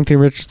about Anthony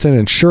Richardson,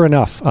 and sure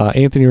enough,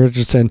 Anthony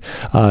Richardson,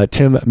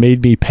 Tim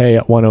made me pay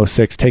at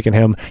 106, taking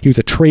him. He was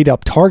a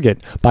trade-up target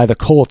by the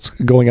Colts,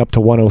 going up to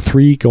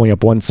 103, going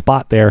up one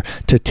spot there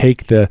to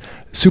take the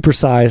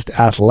supersized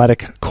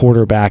athletic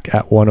quarterback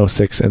at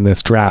 106 in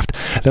this draft.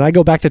 Then I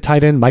go back to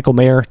tight end, Michael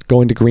Mayer,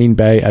 going to Green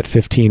Bay at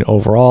 15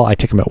 overall. I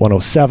take him at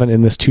 107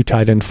 in this 2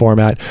 tight end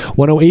format.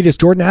 108 is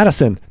Jordan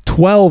Addison,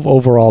 12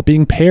 overall,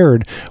 being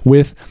paired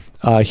with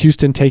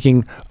Houston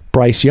taking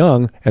Bryce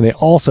Young, and they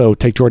also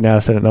take Jordan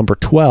Addison at number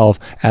 12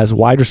 as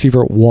wide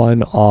receiver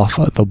 1 off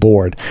the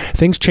board.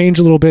 Things change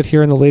a little bit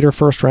here in the later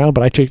first round,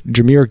 but I take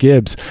Jahmyr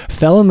Gibbs.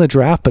 Fell in the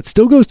draft, but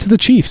still goes to the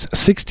Chiefs,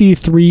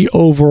 63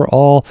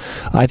 overall.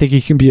 I think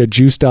he can be a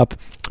juiced up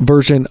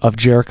version of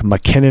Jerick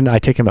McKinnon. I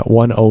take him at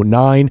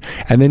 109.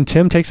 And then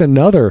Tim takes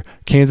another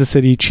Kansas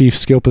City Chiefs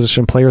skill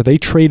position player. They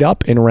trade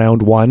up in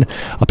round 1.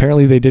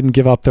 Apparently, they didn't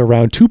give up their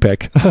round 2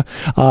 pick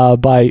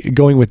by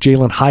going with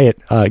Jalen Hyatt,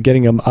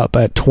 getting him up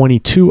at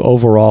 22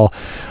 overall.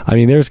 I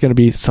mean, there's going to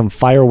be some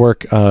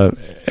firework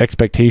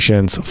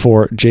expectations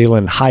for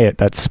Jalen Hyatt,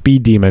 that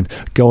speed demon,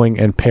 going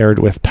and paired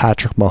with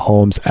Patrick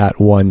Mahomes at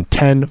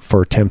 110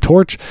 for Tim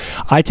Torch.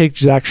 I take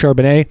Zach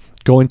Charbonnet,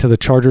 going to the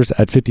Chargers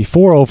at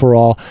 54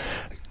 overall.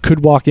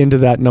 Could walk into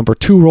that number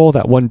 2 role,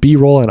 that 1B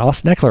role, and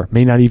Austin Eckler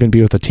may not even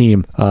be with the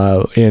team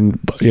by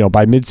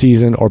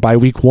midseason or by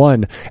week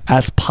 1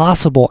 as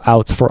possible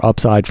outs for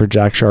upside for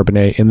Zach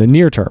Charbonnet in the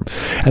near term.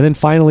 And then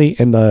finally,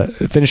 in the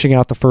finishing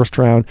out the first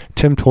round,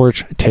 Tim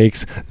Torch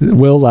takes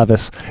Will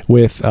Levis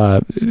with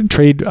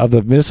trade of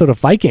the Minnesota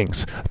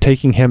Vikings,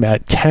 taking him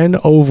at 10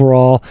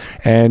 overall,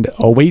 and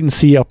a wait and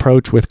see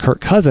approach with Kirk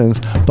Cousins,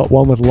 but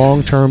one with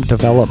long-term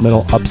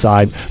developmental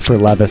upside for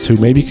Levis, who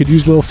maybe could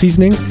use a little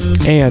seasoning,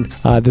 and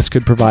this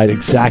could provide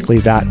exactly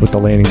that with the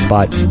landing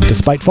spot.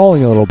 Despite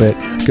falling a little bit,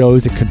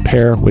 it could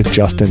pair with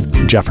Justin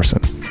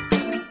Jefferson.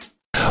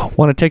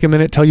 Want to take a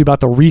minute, tell you about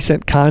the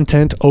recent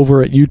content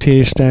over at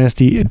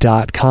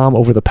uthdynasty.com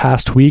over the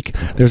past week.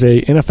 There's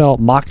a NFL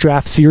mock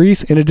draft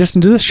series. In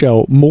addition to this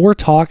show, more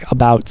talk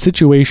about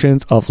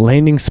situations of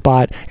landing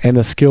spot and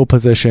the skill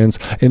positions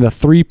in the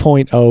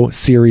 3.0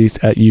 series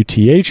at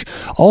UTH.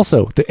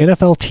 Also, the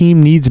NFL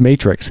team needs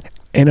matrix.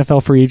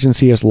 NFL free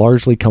agency is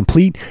largely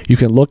complete. You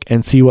can look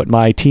and see what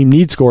my team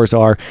need scores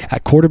are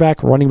at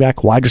quarterback, running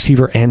back, wide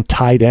receiver, and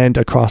tight end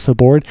across the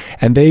board.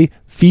 And they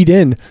feed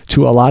in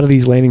to a lot of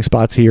these landing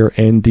spots here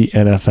in the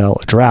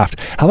NFL draft.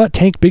 How about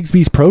Tank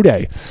Bigsby's Pro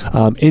Day?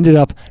 Ended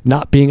up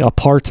not being a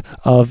part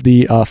of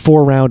the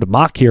 4-round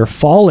mock here,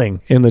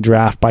 falling in the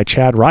draft by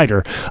Chad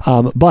Ryder.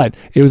 But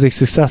it was a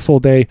successful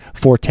day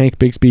for Tank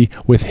Bigsby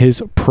with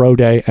his Pro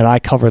Day, and I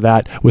cover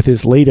that with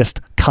his latest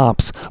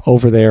comps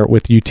over there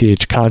with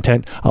UTH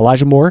content.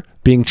 Elijah Moore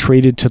being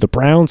traded to the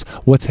Browns.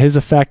 What's his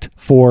effect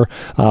for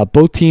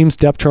both teams'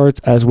 depth charts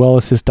as well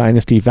as his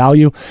dynasty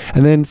value?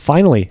 And then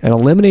finally, an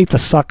Eliminate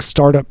the Suck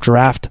startup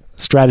draft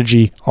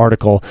strategy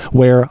article,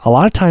 where a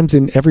lot of times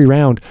in every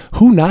round,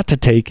 who not to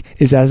take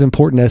is as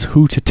important as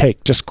who to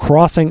take. Just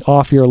crossing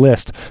off your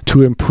list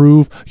to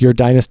improve your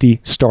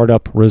dynasty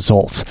startup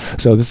results.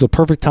 So this is a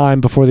perfect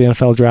time before the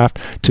NFL draft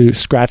to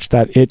scratch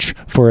that itch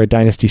for a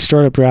dynasty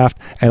startup draft,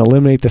 and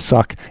Eliminate the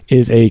Suck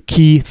is a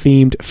key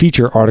themed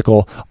feature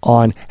article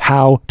on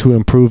how to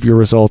improve your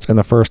results in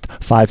the first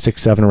 5, 6,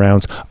 7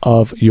 rounds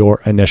of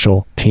your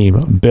initial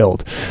team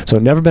build. So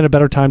never been a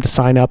better time to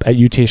sign up at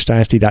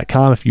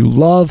uthdynasty.com. If you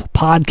love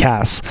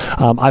podcasts,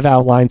 I've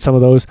outlined some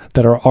of those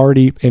that are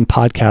already in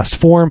podcast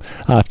form.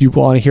 If you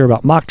want to hear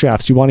about mock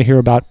drafts, you want to hear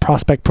about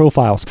prospect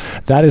profiles,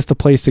 that is the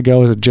place to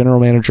go as a General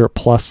Manager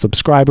Plus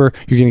subscriber.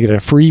 You're going to get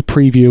a free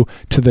preview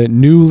to the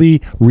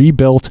newly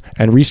rebuilt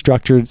and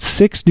restructured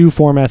 6 new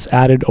formats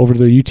added over to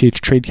the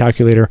UTH trade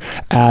calculator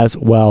as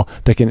well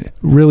that can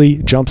really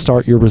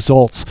jumpstart your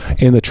results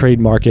in the trade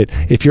market.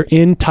 If you're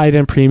in tight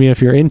end premium,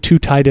 if you're in 2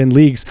 tight end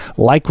leagues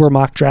like we're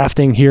mock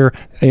drafting here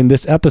in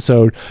this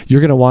episode,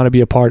 you're going to want to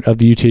be a part of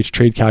the UTH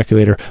trade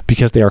calculator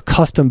because they are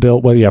custom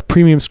built. Whether you have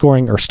premium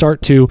scoring or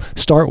start 2,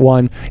 start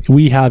 1,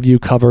 we have you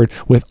covered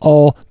with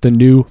all the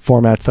new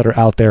formats that are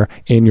out there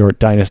in your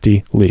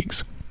dynasty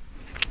leagues.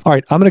 All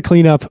right, I'm going to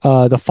clean up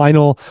the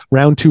final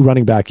round 2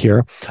 running back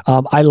here.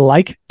 I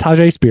like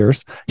Tajay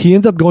Spears. He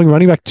ends up going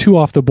running back 2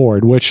 off the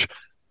board, which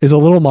is a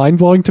little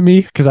mind-blowing to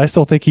me because I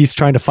still think he's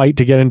trying to fight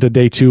to get into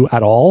day 2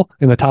 at all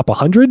in the top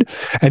 100.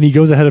 And he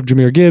goes ahead of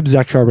Jahmyr Gibbs,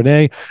 Zach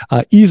Charbonnet,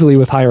 easily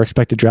with higher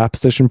expected draft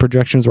position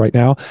projections right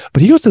now.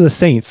 But he goes to the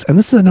Saints, and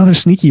this is another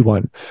sneaky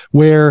one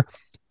where,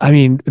 I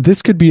mean,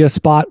 this could be a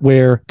spot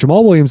where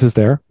Jamal Williams is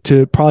there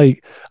to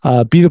probably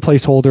be the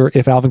placeholder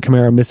if Alvin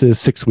Kamara misses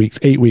 6 weeks,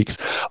 8 weeks.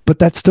 But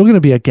that's still going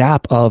to be a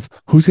gap of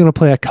who's going to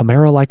play a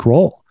Kamara-like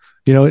role.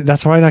 You know,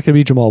 that's probably not going to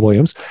be Jamal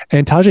Williams.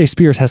 And Tajay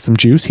Spears has some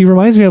juice. He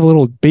reminds me of a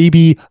little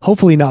baby,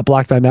 hopefully not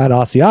blocked by Matt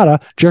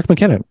Asiata, Jerick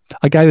McKinnon,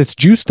 a guy that's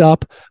juiced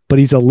up, but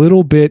he's a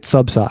little bit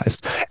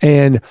subsized.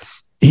 And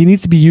he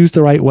needs to be used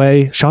the right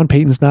way. Sean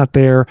Payton's not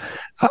there.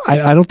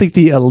 I don't think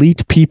the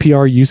elite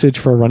PPR usage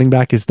for a running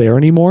back is there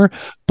anymore,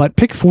 but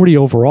pick 40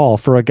 overall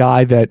for a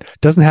guy that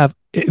doesn't have,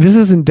 this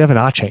isn't Devin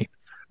Achane.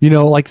 You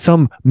know, like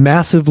some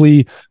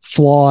massively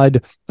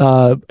flawed,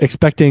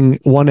 expecting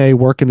 1A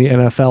work in the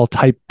NFL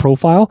type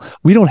profile.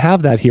 We don't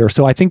have that here.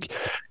 So I think,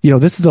 you know,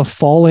 this is a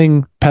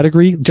falling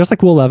pedigree, just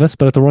like Will Levis,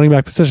 but at the running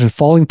back position,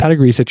 falling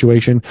pedigree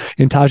situation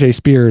in Tajay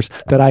Spears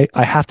that I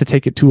have to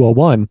take it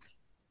 201.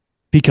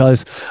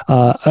 Because,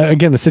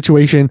 again, the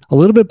situation a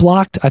little bit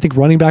blocked. I think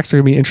running backs are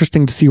going to be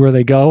interesting to see where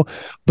they go,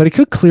 but it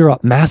could clear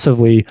up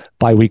massively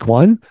by week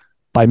 1,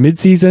 by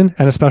midseason,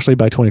 and especially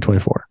by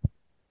 2024.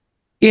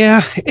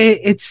 Yeah,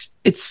 it's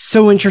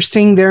so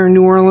interesting there in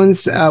New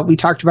Orleans. We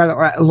talked about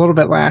it a little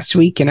bit last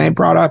week, and I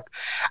brought up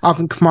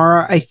Alvin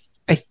Kamara.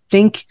 I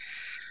think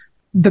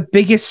the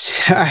biggest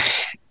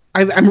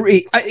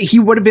he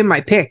would have been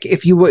my pick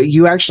if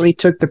you actually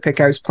took the pick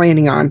I was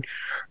planning on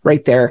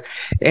right there.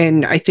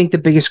 And I think the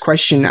biggest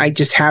question I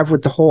just have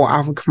with the whole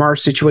Alvin Kamara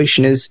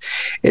situation is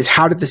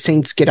how did the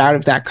Saints get out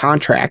of that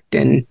contract?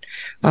 And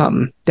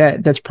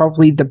that's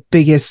probably the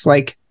biggest,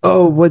 like,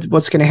 oh,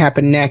 what's going to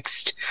happen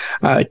next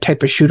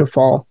type of shoot a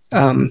fall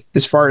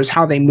as far as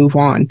how they move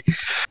on.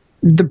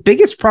 The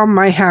biggest problem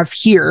I have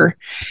here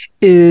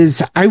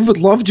is I would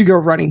love to go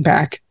running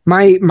back.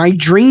 My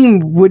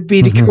dream would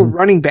be to go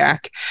running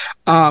back.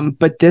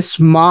 But this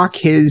mock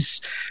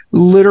has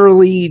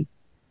literally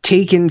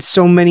taken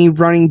so many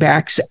running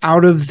backs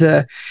out of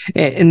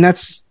and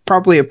that's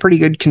probably a pretty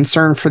good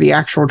concern for the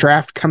actual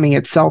draft coming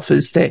itself,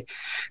 is that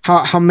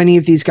how many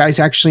of these guys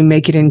actually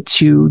make it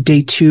into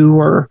day 2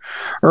 or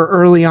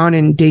early on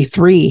in day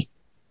 3.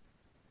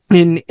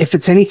 And if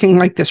it's anything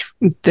like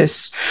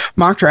this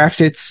mock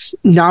draft, it's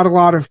not a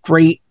lot of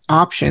great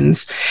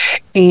options.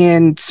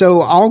 And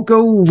so I'll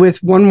go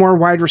with one more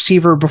wide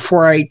receiver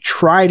before I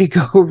try to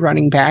go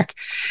running back.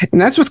 And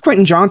that's with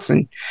Quentin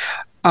Johnson.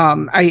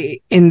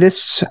 In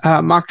this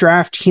mock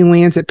draft, he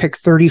lands at pick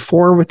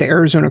 34 with the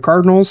Arizona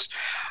Cardinals.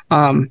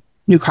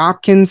 Nuke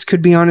Hopkins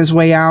could be on his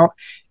way out.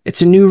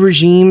 It's a new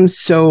regime,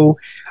 so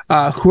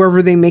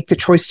whoever they make the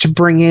choice to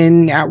bring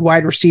in at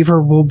wide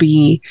receiver will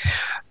be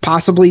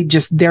possibly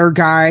just their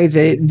guy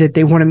that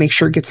they want to make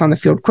sure gets on the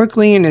field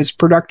quickly and as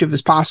productive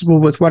as possible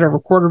with whatever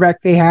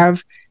quarterback they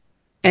have.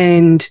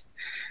 And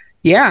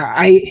yeah,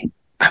 I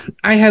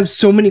have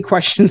so many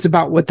questions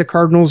about what the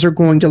Cardinals are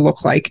going to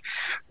look like,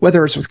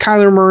 whether it's with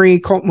Kyler Murray,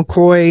 Colt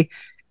McCoy,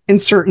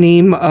 insert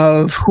name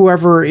of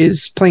whoever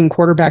is playing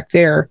quarterback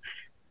there.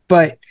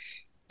 But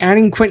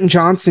adding Quentin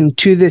Johnson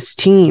to this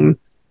team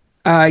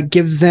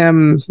gives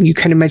them, you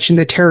kind of mentioned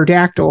the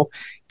pterodactyl,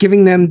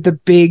 giving them the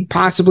big,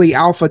 possibly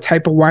alpha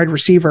type of wide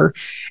receiver.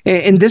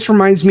 And this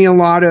reminds me a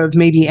lot of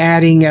maybe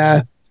adding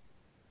a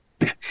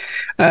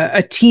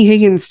T.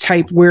 Higgins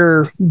type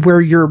where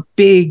you're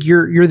big,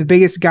 you're the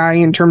biggest guy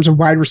in terms of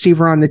wide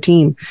receiver on the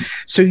team.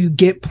 So you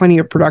get plenty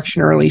of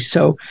production early.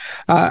 So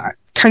kind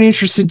of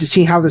interested to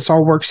see how this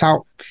all works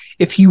out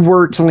if you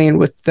were to land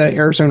with the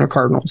Arizona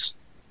Cardinals.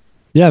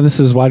 Yeah, this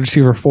is wide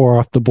receiver 4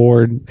 off the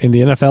board in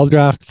the NFL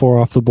draft, 4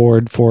 off the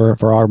board for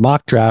our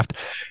mock draft.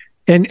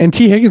 And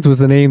T. Higgins was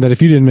the name that, if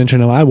you didn't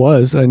mention him, I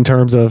was, in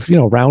terms of,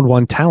 round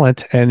 1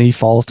 talent, and he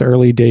falls to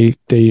early day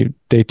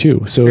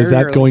 2. So is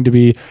that going to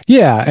be,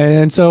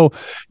 and so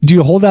do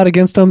you hold that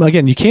against him?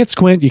 Again, you can't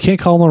squint, you can't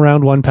call him a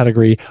round 1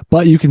 pedigree,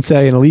 but you can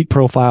say an elite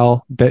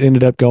profile that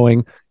ended up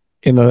going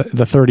in the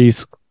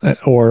 30s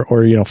or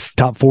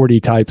top 40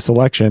 type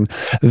selection,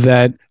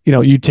 that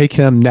you take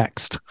them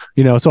next.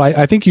 So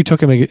I think you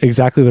took him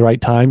exactly the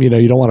right time. You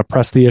don't want to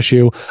press the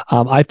issue.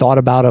 I thought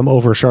about him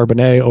over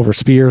Charbonnet, over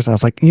Spears, and I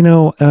was like,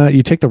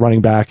 you take the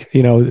running back.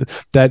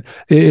 That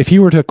if he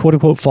were to quote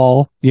unquote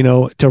fall,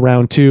 to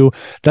round 2,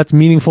 that's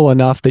meaningful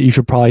enough that you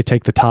should probably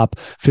take the top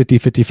 50,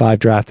 55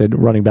 drafted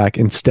running back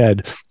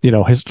instead.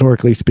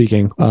 Historically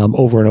speaking,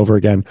 over and over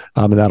again,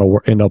 and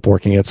that'll end up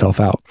working itself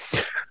out.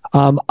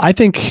 I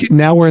think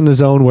now we're in the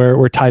zone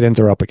where tight ends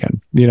are up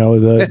again.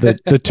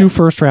 The 2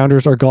 first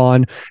rounders are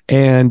gone,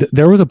 and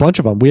there was a bunch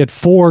of them. We had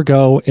 4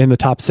 go in the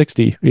top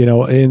 60,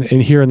 in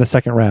here in the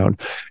second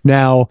round.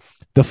 Now,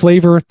 the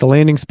flavor, the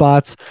landing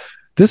spots,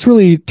 this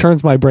really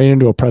turns my brain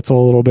into a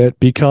pretzel a little bit,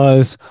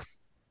 because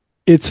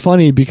it's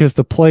funny, because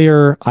the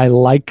player I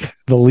like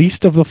the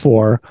least of the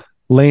 4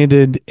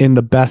 landed in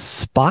the best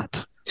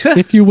spot,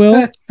 if you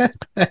will,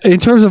 in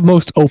terms of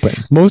most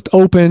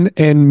open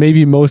and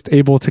maybe most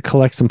able to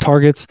collect some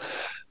targets.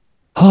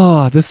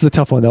 This is a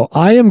tough one though.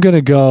 I am going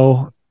to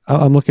go,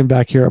 I'm looking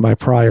back here at my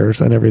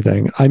priors and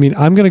everything. I mean,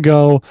 I'm going to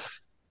go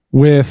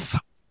with,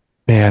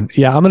 I'm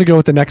going to go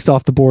with the next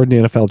off the board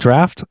in the NFL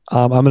draft.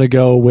 I'm going to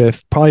go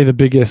with probably the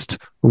biggest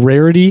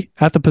rarity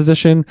at the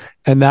position,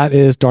 and that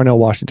is Darnell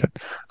Washington.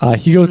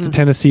 He goes to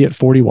Tennessee at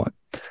 41.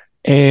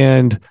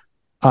 And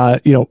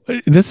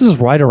this is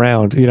right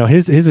around,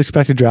 his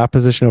expected draft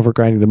position over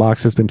grinding the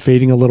mocks has been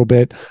fading a little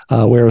bit,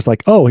 where it was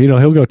like,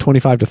 he'll go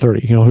 25 to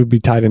 30, he'll be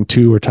tied in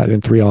 2 or tied in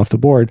 3 off the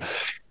board.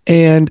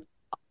 And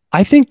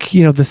I think,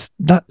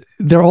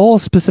 they're all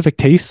specific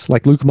tastes,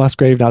 like Luke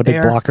Musgrave, not a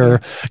big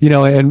blocker,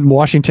 and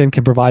Washington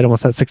can provide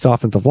almost that 6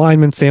 offensive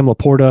lineman. Sam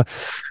Laporta,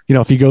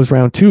 if he goes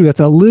round 2, that's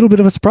a little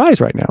bit of a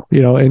surprise right now,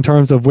 in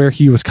terms of where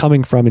he was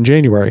coming from in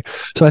January.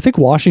 So I think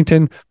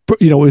Washington,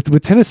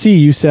 with Tennessee,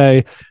 you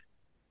say,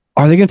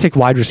 are they going to take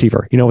wide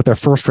receiver, with their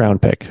first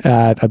round pick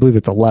at, I believe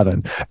it's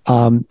 11.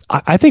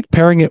 I think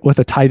pairing it with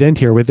a tight end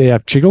here, where they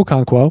have Chigo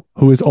Okonkwo,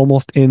 who is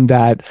almost in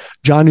that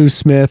Jonnu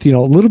Smith, a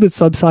little bit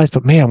subsized,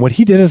 but man, what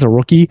he did as a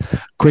rookie,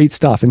 great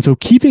stuff. And so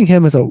keeping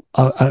him as a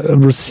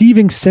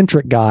receiving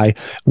centric guy,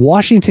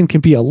 Washington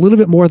can be a little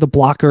bit more of the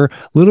blocker,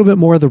 a little bit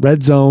more of the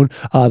red zone,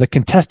 the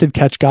contested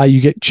catch guy. You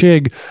get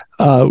Chig,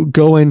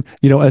 going,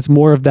 as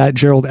more of that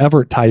Gerald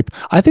Everett type,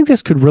 I think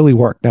this could really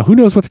work. Now, who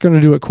knows what they're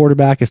going to do at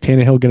quarterback? Is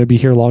Tannehill going to be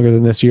here longer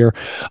than this year?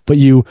 But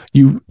you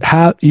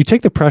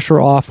take the pressure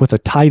off with a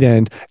tight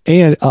end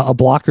and a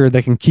blocker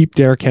that can keep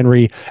Derrick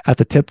Henry at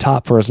the tip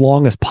top for as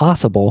long as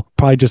possible,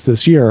 probably just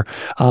this year.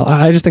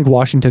 I just think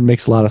Washington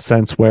makes a lot of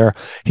sense, where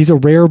he's a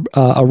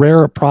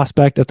rare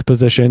prospect at the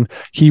position.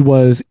 He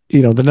was,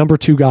 the number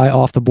 2 guy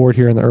off the board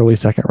here in the early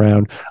second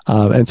round.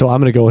 And so I'm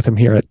going to go with him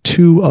here at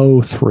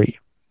 203.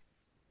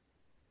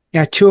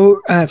 Yeah,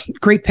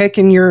 great pick,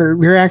 and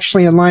you're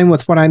actually in line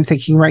with what I'm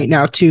thinking right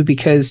now too,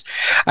 because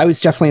I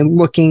was definitely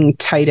looking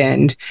tight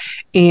end,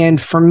 and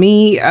for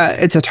me,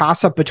 it's a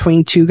toss up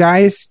between 2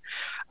 guys.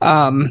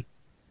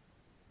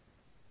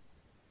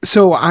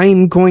 So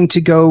I'm going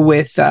to go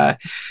with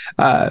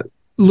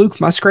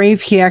Luke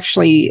Musgrave. He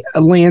actually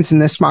lands in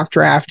this mock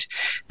draft,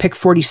 pick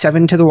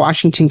 47 to the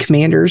Washington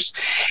Commanders.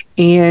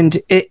 And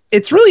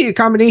it's really a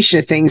combination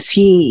of things.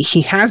 He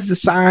has the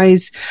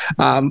size,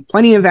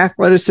 plenty of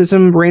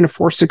athleticism, ran a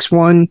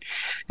 4.61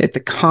 at the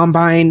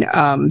combine.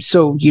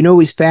 So,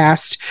 he's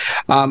fast.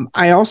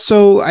 I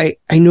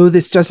know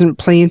this doesn't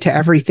play into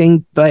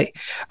everything, but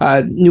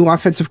new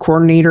offensive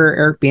coordinator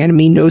Eric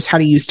Bieniemy knows how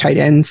to use tight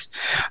ends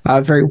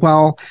very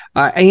well.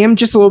 I am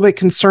just a little bit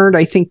concerned.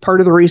 I think part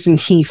of the reason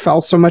he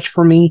fell so much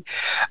for me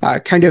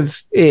kind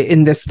of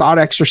in this thought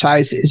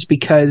exercise is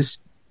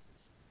because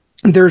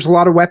there's a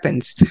lot of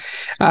weapons.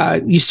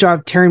 You still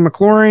have Terry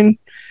McLaurin,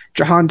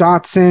 Jahan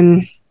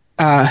Dotson,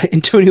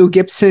 Antonio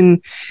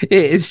Gibson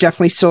is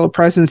definitely still a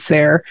presence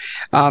there.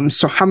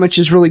 So how much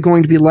is really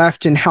going to be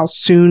left, and how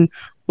soon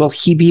will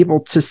he be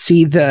able to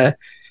see the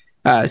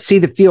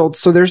field?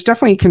 So there's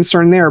definitely a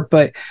concern there,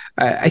 but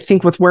I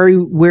think with where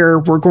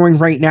we're going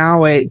right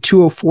now at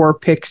 204,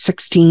 pick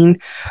 16,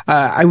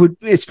 I would,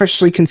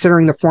 especially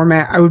considering the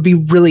format, I would be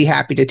really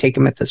happy to take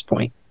him at this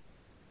point.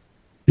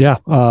 Yeah,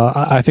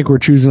 I think we're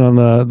choosing on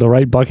the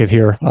right bucket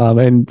here.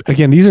 And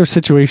again, these are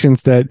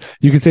situations that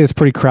you could say it's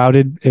pretty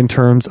crowded in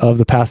terms of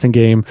the passing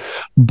game,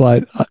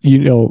 but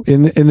in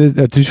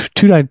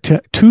the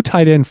two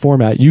tight end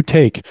format, you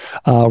take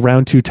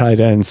round 2 tight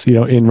ends,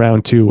 in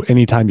round 2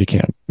 anytime you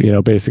can,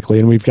 basically,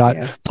 and we've got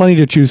plenty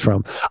to choose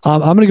from. I'm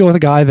going to go with a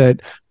guy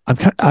that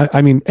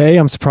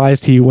I'm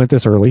surprised he went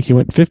this early. He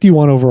went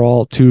 51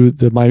 overall to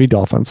the Miami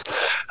Dolphins.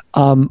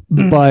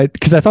 But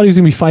because I thought he was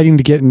going to be fighting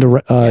to get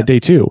into day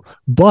 2,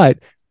 but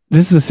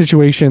this is a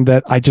situation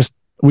that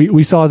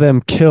we saw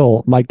them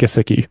kill Mike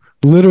Gesicki,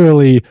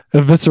 literally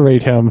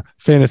eviscerate him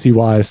fantasy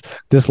wise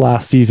this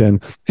last season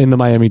in the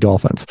Miami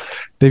Dolphins.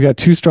 They've got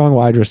 2 strong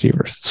wide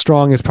receivers.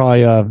 Strong is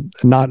probably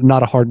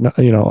not a hard,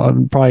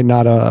 probably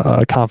not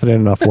a confident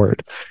enough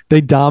word.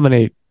 They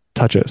dominate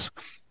touches.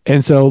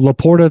 And so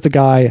Laporta is a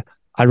guy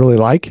I really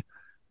like.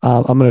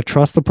 I'm going to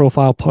trust the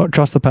profile,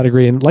 trust the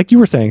pedigree. And like you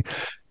were saying,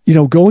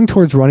 going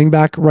towards running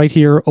back right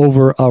here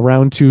over a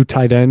round 2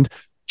 tight end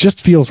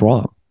just feels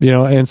wrong,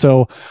 and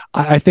so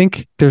I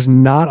think there's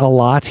not a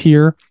lot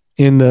here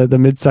in the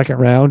mid-second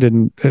round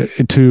and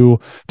to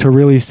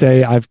really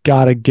say I've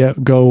got to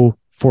go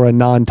for a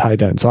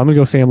non-tight end. So I'm going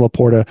to go Sam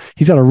Laporta.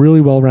 He's got a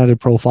really well-rounded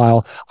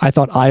profile. I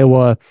thought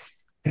Iowa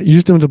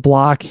used him to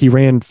block. He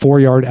ran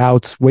 4-yard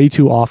outs way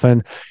too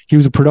often. He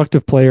was a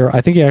productive player.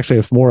 I think he actually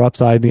has more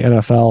upside in the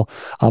NFL.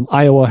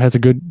 Iowa has a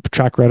good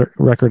track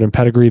record and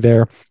pedigree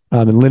there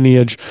and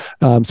lineage.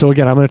 So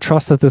again, I'm going to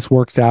trust that this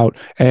works out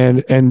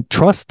and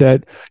trust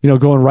that,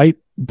 going right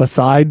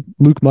beside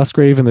Luke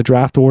Musgrave in the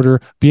draft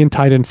order, being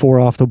tight end 4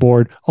 off the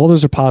board, all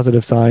those are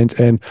positive signs.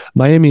 And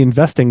Miami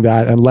investing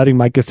that and letting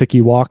Mike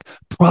Gesicki walk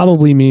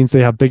probably means they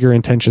have bigger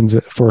intentions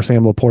for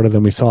Sam Laporta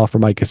than we saw for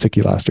Mike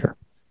Gesicki last year.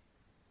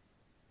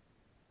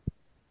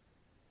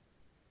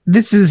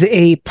 This is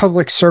a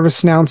public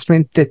service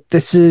announcement that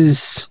this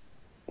is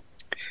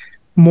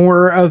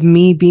more of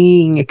me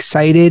being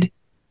excited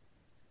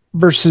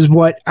versus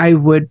what I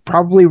would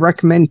probably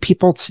recommend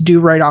people to do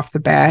right off the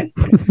bat.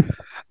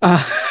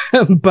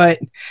 But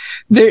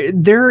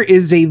there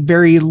is a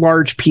very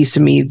large piece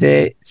of me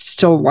that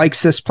still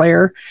likes this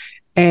player,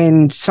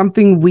 and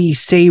something we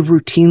say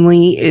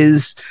routinely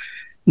is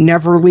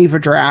never leave a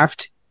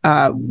draft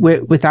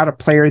without a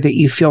player that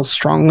you feel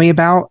strongly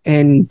about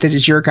and that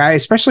is your guy,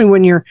 especially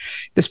when you're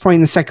this point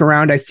in the second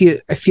round. I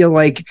feel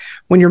like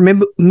when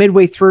you're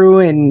midway through,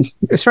 and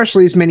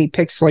especially as many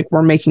picks like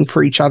we're making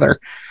for each other,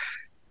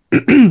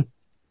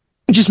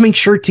 just make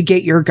sure to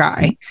get your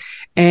guy.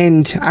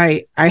 And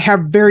I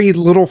have very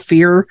little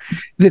fear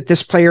that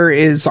this player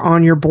is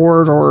on your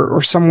board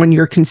or someone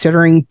you're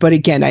considering. But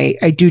again,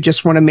 I do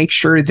just want to make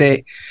sure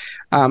that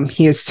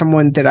he is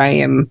someone that I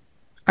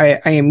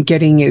am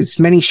getting as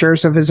many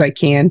shares of as I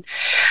can.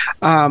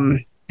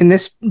 In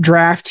this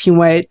draft, he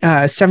went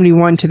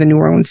 71 to the New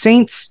Orleans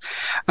Saints,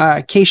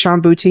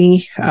 Kayshon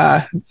Boutte,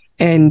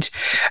 and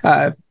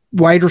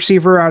wide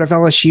receiver out of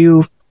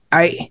LSU.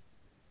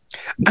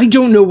 I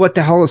don't know what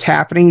the hell is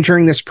happening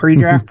during this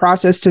pre-draft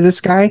process to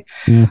this guy.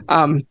 Yeah.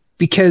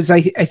 Because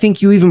I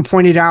think you even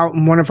pointed out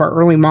in one of our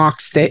early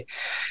mocks that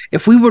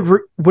if we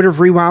would have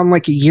rewound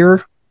like a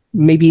year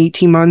maybe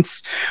 18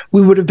 months,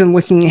 we would have been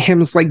looking at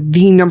him as like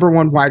the number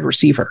one wide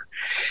receiver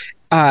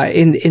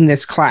in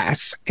this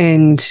class.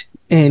 And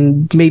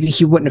maybe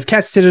he wouldn't have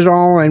tested it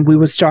all, and we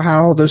would still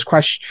have all those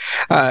questions.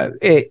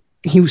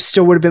 He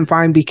still would have been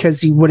fine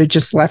because he would have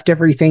just left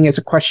everything as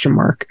a question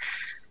mark.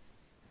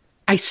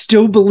 I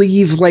still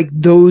believe like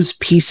those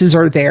pieces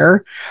are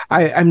there.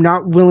 I'm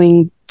not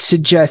willing to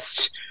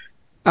just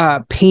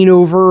paint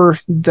over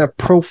the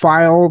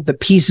profile, the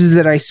pieces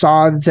that I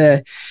saw,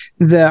 the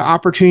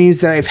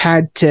opportunities that I've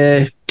had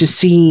to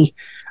see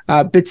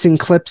bits and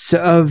clips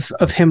of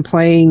him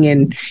playing,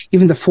 and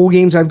even the full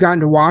games I've gotten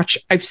to watch.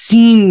 I've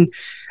seen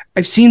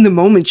the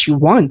moments you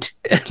want.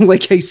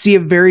 Like, I see a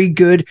very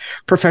good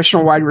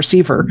professional wide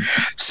receiver.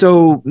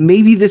 So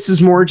maybe this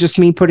is more just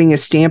me putting a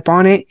stamp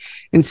on it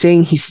and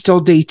saying he's still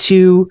day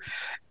two,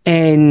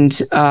 and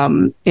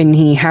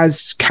he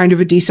has kind of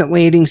a decent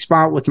landing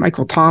spot with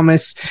Michael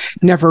Thomas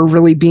never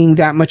really being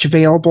that much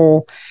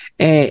available,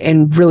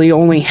 and really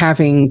only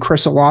having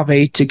Chris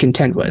Olave to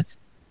contend with.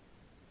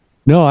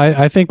 No,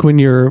 I think when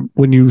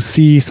you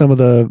see some of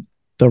the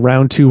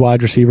round two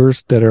wide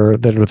receivers that are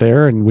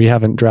there, and we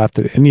haven't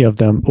drafted any of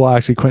them. Well,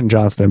 actually Quentin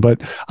Johnston, but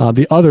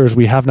the others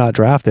we have not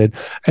drafted,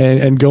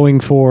 and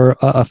going for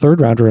a third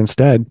rounder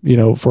instead,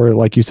 for,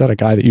 like you said, a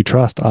guy that you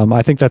trust.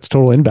 I think that's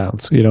total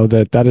inbounds,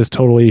 that is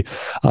totally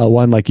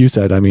one, like you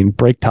said, I mean,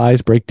 break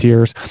ties, break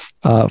tiers,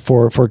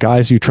 for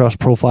guys you trust,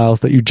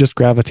 profiles that you just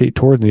gravitate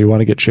toward and you want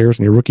to get shares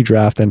in your rookie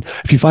draft. And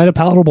if you find a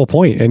palatable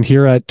point, and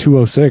here at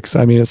 206,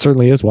 I mean, it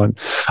certainly is one.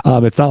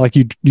 It's not like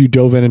you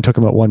dove in and took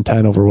him at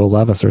 110 over Will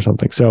Levis or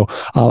something. So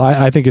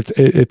I think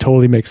it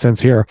totally makes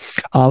sense here.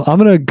 I'm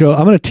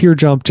gonna tier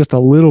jump just a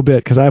little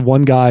bit because I have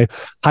one guy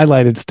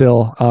highlighted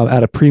still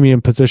at a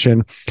premium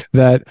position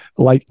that,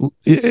 like,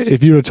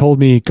 if you had told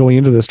me going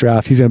into this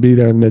draft he's going to be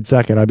there in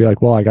mid-second, I'd be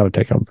like, well, I got to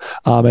take him.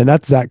 And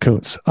that's Zach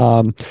Kuntz.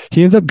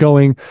 He ends up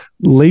going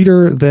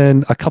later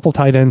than a couple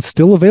tight ends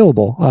still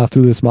available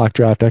through this mock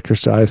draft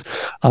exercise.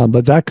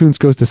 But Zach Kuntz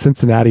goes to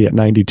Cincinnati at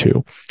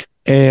 92.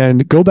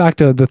 And go back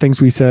to the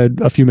things we said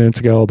a few minutes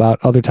ago about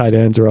other tight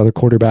ends or other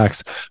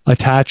quarterbacks.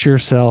 Attach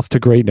yourself to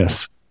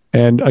greatness.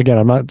 And again,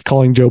 I'm not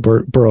calling Joe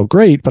Burrow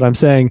great, but I'm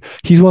saying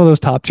he's one of those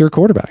top tier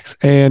quarterbacks.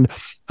 And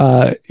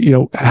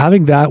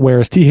having that,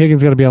 whereas T. Higgins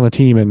is going to be on the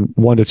team in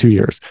 1 to 2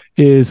 years,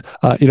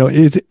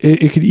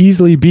 it could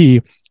easily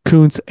be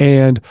Kuntz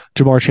and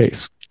Jamar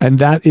Chase. And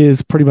that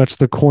is pretty much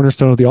the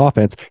cornerstone of the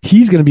offense.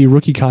 He's going to be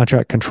rookie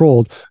contract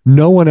controlled.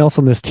 No one else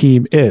on this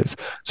team is.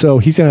 So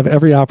he's going to have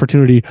every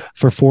opportunity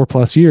for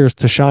 4+ years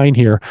to shine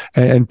here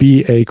and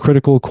be a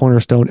critical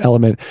cornerstone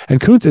element.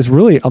 And Kuntz is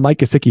really a Mike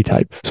Gesicki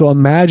type. So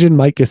imagine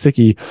Mike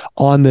Gesicki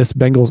on this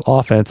Bengals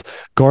offense,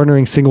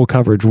 garnering single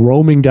coverage,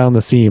 roaming down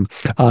the seam,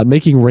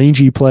 making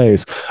rangy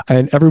plays,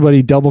 and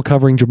everybody double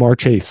covering Jamar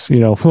Chase,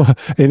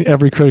 in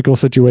every critical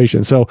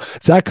situation. So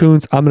Zach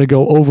Kuntz, I'm going to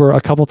go over a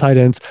couple tight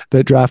ends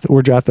that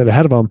were drafted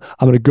ahead of him.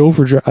 I'm going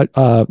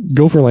to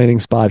go for landing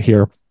spot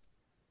here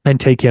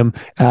and take him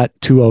at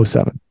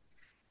 207.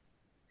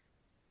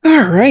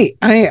 All right.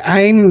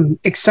 I'm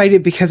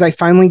excited because I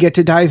finally get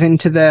to dive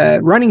into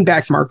the running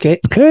back market.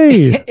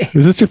 Hey,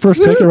 is this your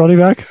first pick at running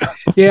back?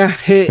 Yeah,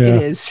 it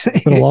is.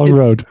 It's been a long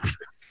road.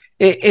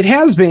 It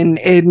has been,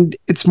 and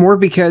it's more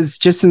because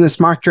just in this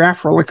mock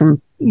draft we're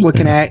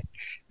looking at,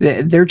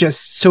 they're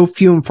just so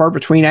few and far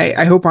between.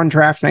 I hope on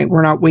draft night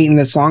we're not waiting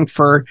this long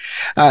for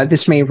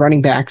this many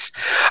running backs.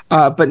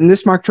 But in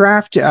this mock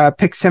draft,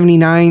 pick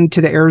 79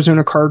 to the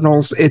Arizona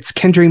Cardinals, it's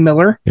Kendre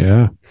Miller.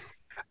 Yeah.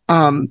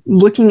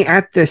 Looking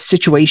at the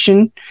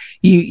situation,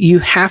 you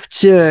have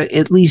to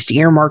at least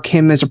earmark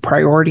him as a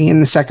priority in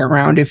the second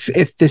round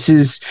if this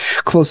is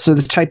close to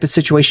the type of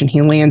situation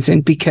he lands in,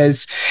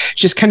 because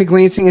just kind of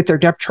glancing at their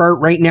depth chart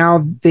right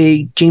now,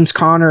 James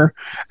Conner,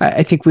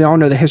 I think we all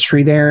know the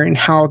history there and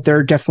how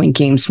they're definitely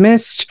games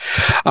missed.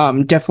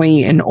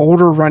 Definitely an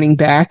older running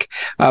back.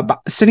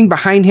 Sitting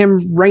behind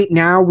him right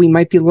now, we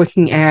might be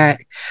looking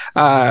at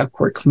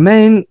Corey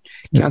Clement,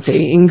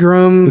 Keontae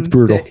Ingram. It's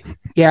brutal.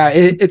 Yeah,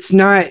 it's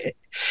not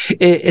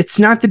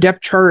the depth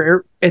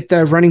chart at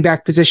the running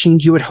back position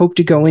you would hope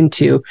to go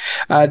into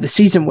the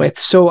season with.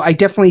 So I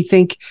definitely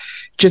think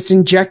just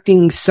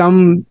injecting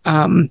some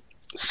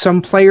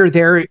player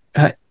there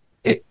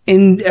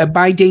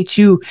by day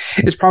two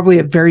is probably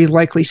a very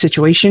likely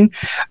situation.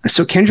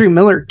 So Kendre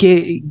Miller,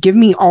 give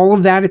me all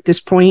of that at this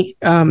point,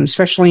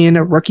 especially in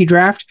a rookie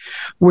draft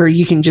where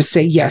you can just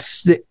say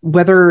yes,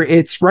 whether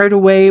it's right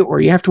away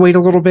or you have to wait a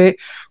little bit,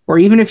 or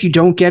even if you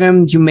don't get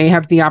him, you may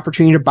have the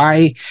opportunity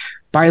to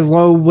buy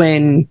low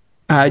when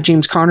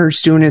James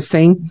Conner's doing his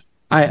thing.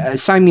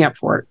 Sign me up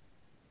for it.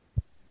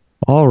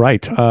 All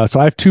right. So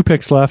I have 2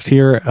 picks left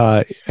here,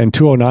 and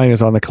 209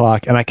 is on the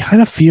clock. And I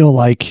kind of feel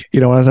like,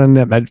 when I was in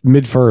that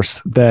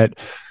mid-first, that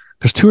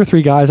there's 2 or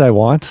 3 guys I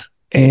want,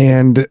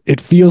 and it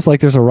feels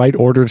like there's a right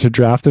order to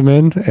draft them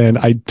in, and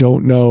I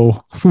don't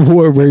know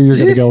where you're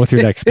going to go with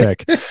your next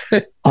pick.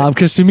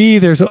 Because to me,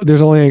 there's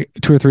only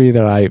 2 or 3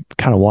 that I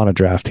kind of want to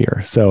draft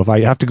here. So if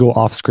I have to go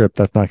off script,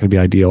 that's not going to be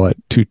ideal at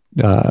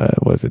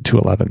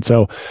 211.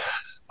 So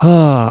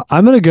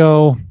I'm going to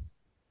go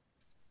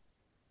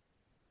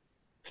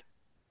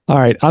All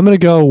right, I'm going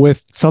to go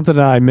with something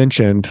that I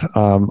mentioned.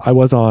 I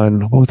was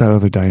on, what was that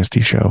other Dynasty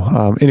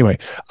show?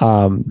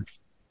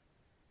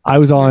 I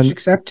was on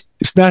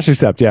Smash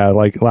Accept, yeah,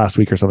 like last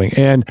week or something.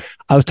 And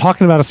I was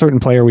talking about a certain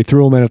player. We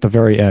threw him in at the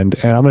very end,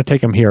 and I'm going to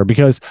take him here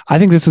because I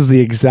think this is the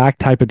exact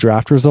type of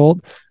draft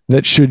result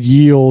that should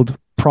yield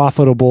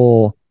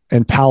profitable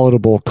and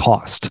palatable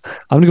cost.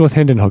 I'm going to go with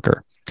Hendon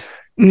Hooker.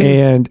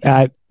 And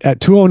at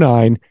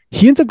 209,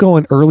 he ends up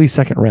going early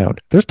second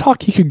round. There's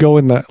talk he could go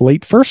in the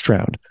late first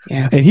round.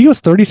 Yeah. And he goes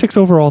 36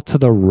 overall to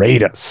the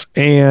Raiders.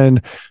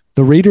 And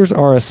the Raiders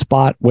are a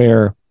spot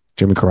where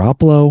Jimmy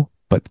Garoppolo,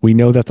 but we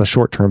know that's a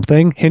short-term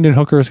thing. Hendon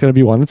Hooker is going to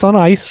be one that's on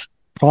ice.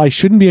 Probably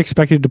shouldn't be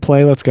expected to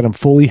play. Let's get him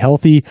fully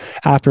healthy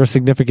after a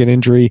significant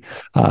injury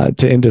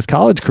to end his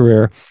college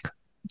career.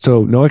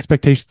 So no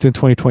expectations in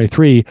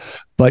 2023,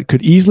 but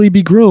could easily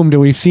be groomed. And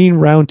we've seen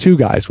round two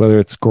guys, whether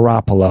it's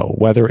Garoppolo,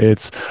 whether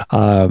it's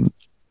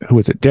who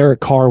was it?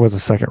 Derek Carr was a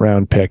second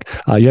round pick.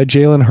 You had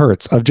Jalen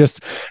Hurts, of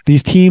just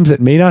these teams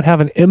that may not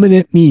have an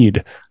imminent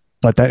need,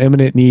 but that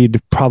imminent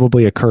need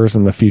probably occurs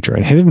in the future.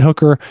 And Hendon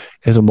Hooker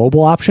is a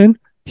mobile option.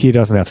 He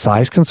doesn't have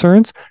size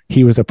concerns.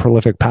 He was a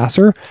prolific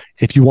passer.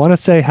 If you want to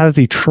say, how does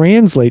he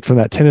translate from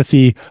that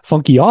Tennessee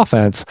funky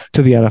offense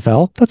to the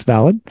NFL? That's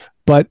valid.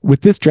 But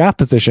with this draft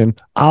position,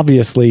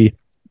 obviously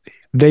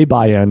they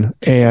buy in,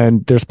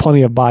 and there's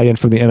plenty of buy-in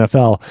from the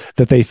NFL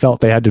that they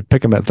felt they had to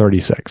pick him at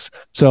 36.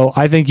 So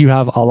I think you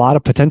have a lot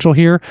of potential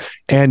here.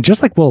 And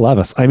just like Will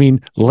Levis, I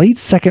mean, late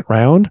second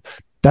round,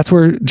 that's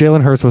where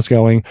Jalen Hurts was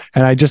going.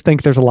 And I just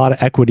think there's a lot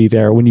of equity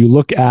there when you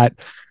look at,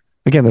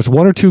 again, there's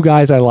one or two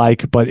guys I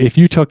like, but if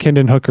you took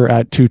Hendon Hooker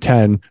at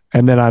 210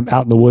 and then I'm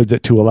out in the woods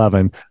at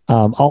 211,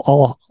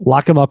 I'll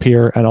lock him up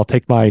here and I'll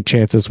take my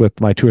chances with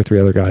my two or three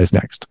other guys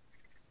next.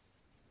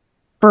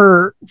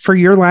 For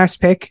your last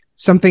pick,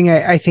 something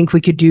I think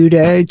we could do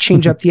to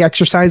change up the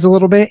exercise a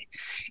little bit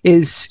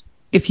is,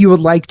 if you would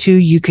like to,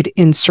 you could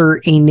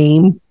insert a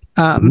name.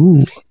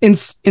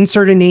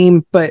 Insert a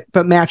name, but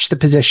match the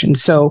position.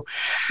 So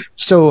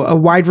a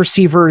wide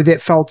receiver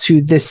that fell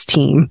to this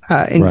team,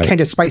 and kind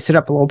of spice it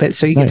up a little bit.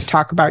 So you get to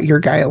talk about your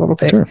guy a little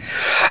bit. Sure.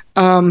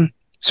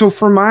 So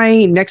for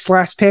my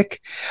last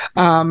pick,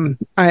 I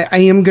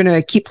am going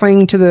to keep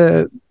playing to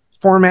the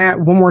format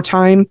one more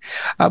time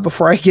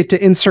before I get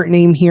to insert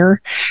name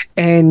here.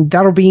 And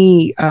that'll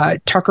be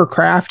Tucker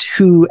Kraft,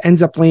 who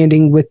ends up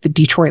landing with the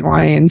Detroit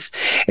Lions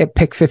at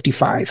pick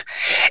 55.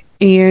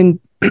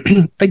 And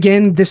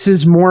again, this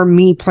is more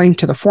me playing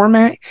to the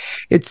format.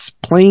 It's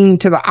playing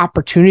to the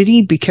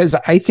opportunity, because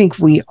I think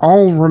we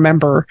all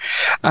remember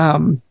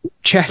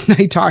Chad and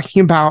I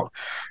talking about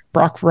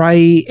Brock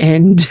Wright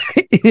and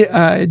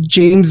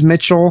James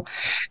Mitchell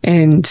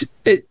and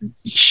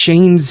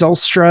Shane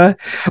Zylstra,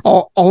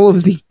 all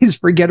of these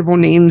forgettable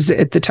names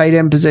at the tight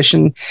end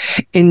position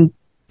in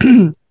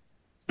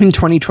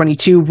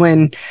 2022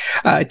 when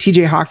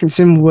TJ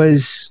Hawkinson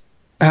was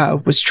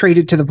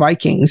traded to the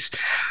Vikings.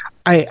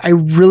 I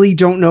really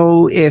don't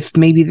know if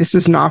maybe this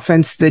is an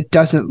offense that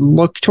doesn't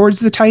look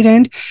towards the tight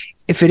end.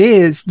 If it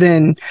is,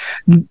 then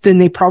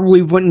they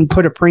probably wouldn't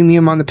put a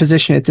premium on the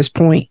position at this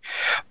point.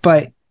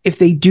 But if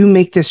they do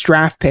make this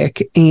draft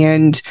pick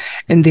and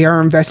they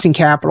are investing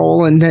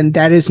capital, and then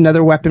that is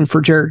another weapon for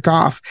Jared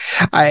Goff,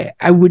 I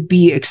would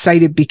be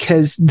excited,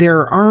 because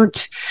there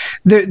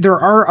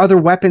are other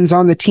weapons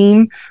on the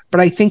team,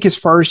 but I think as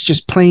far as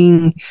just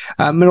playing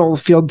middle of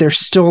the field, there's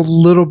still a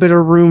little bit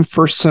of room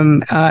for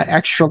some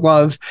extra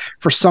love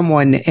for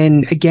someone.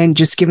 And again,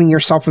 just giving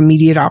yourself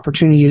immediate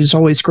opportunity is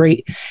always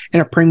great in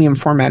a premium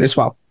format as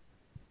well.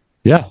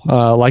 Yeah,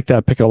 like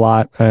that pick a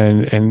lot.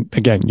 And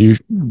again, you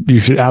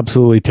should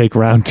absolutely take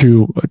round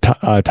two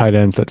tight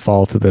ends that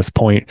fall to this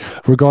point,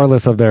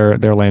 regardless of their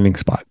landing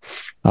spot.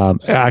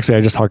 Actually,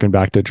 I just harkened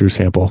back to Drew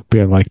Sample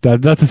being like,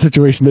 that's a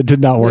situation that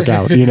did not work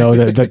out,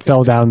 that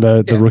fell down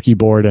the rookie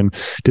board and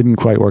didn't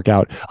quite work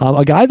out.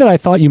 A guy that I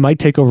thought you might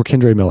take over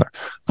Kendre Miller,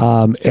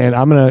 and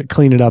I'm going to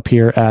clean it up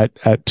here at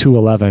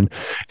 211,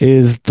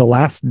 is the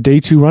last day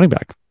two running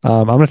back.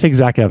 I'm going to take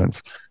Zach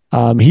Evans.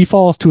 He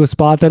falls to a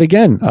spot that,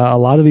 again, a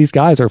lot of these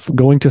guys are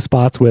going to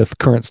spots with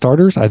current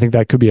starters. I think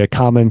that could be a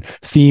common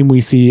theme we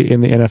see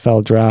in the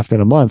NFL draft in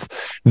a month,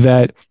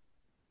 that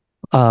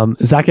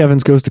Zach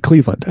Evans goes to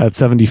Cleveland at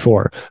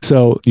 74.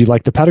 So you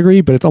like the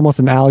pedigree, but it's almost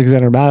an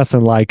Alexander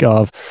Madison like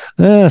of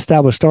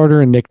established starter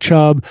and Nick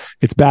Chubb.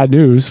 It's bad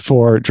news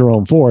for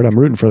Jerome Ford. I'm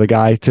rooting for the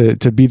guy to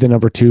be the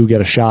number two,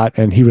 get a shot,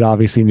 and he would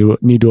obviously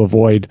need to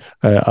avoid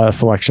a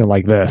selection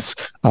like this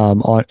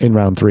in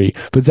round three.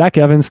 But Zach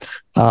Evans,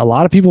 a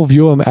lot of people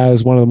view him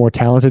as one of the more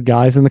talented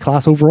guys in the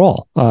class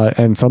overall,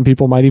 and some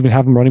people might even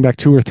have him running back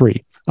 2 or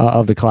 3.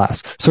 Of the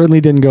class.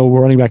 Certainly didn't go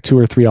running back 2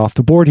 or 3 off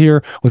the board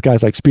here with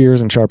guys like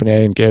Spears and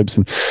Charbonnet and Gibbs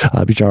and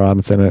Bijan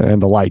Robinson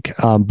and the like.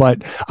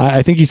 But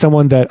I think he's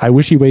someone that I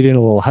wish he weighed in a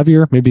little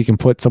heavier. Maybe he can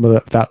put some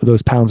of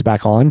those pounds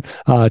back on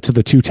to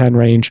the 210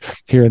 range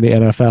here in the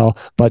NFL.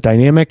 But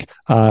dynamic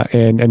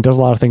and does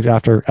a lot of things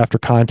after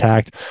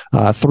contact.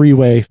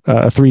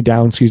 Three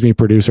down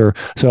producer.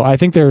 So I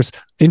think there's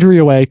injury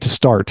away to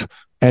start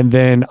And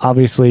then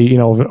obviously,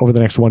 over the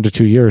next 1 to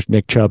 2 years,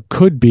 Nick Chubb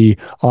could be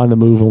on the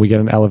move when we get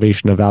an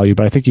elevation of value.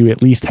 But I think you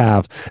at least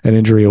have an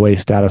injury away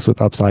status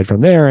with upside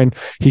from there. And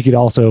he could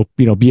also,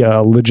 be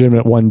a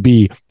legitimate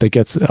 1B that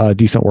gets a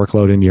decent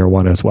workload in year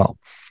one as well.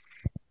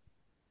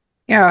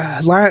 Yeah,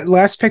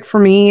 last pick for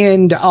me,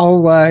 and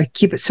I'll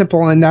keep it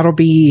simple, and that'll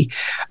be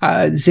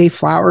Zay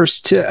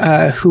Flowers,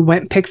 who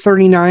went pick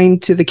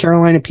 39 to the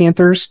Carolina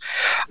Panthers.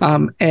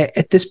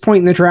 At this point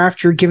in the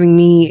draft, you're giving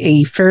me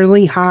a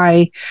fairly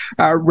high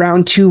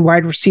round 2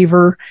 wide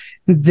receiver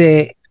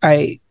that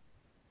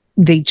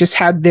they just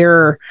had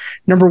their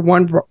number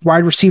 1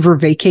 wide receiver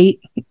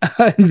vacate.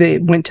 They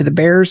went to the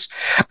Bears.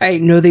 I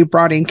know they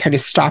brought in kind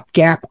of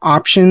stopgap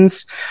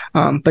options,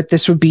 but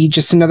this would be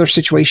just another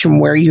situation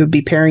where you would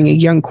be pairing a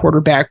young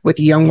quarterback with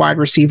a young wide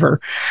receiver.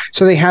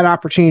 So they had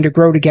opportunity to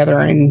grow together,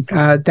 and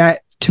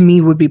that to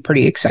me would be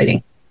pretty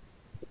exciting.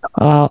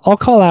 I'll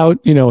call out,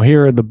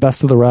 here the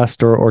best of the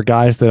rest or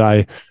guys that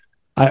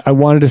I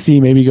wanted to see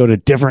maybe go to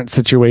different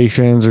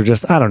situations, or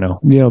just, I don't know,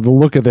 the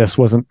look of this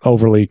wasn't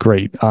overly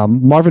great.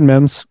 Marvin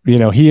Mims,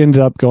 he ended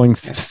up going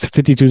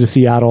 52 to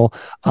Seattle.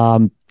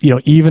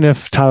 Even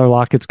if Tyler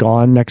Lockett's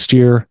gone next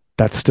year,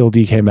 that's still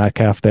DK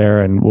Metcalf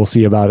there, and we'll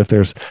see about if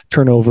there's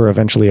turnover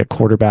eventually at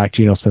quarterback.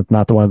 Geno Smith,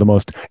 not the one of the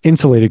most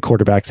insulated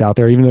quarterbacks out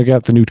there, even though they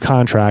got the new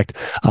contract.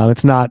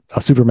 It's not a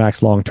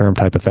supermax long-term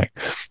type of thing.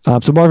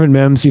 So Marvin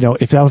Mims,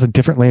 if that was a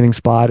different landing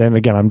spot, and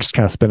again, I'm just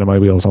kind of spinning my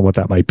wheels on what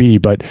that might be,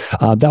 but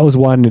that was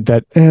one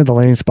that the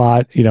landing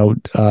spot, he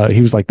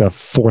was like the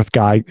fourth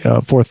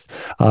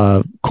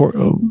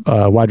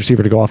wide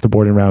receiver to go off the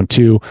board in round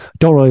 2.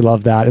 Don't really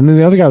love that. And then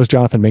the other guy was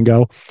Jonathan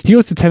Mingo. He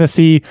goes to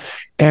Tennessee.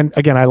 And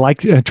again, I like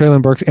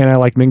Traylon Burks and I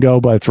like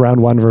Mingo, but it's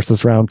round 1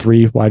 versus round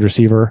 3 wide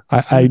receiver.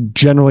 I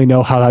generally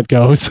know how that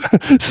goes.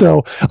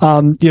 So,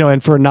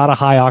 and for not a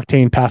high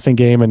octane passing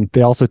game, and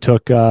they also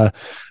took,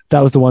 that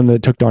was the one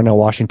that took Darnell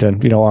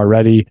Washington,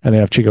 already, and they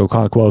have Chico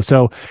Okonkwo.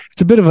 So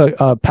it's a bit of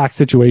a packed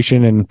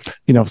situation. And,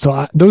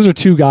 those are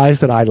 2 guys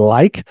that I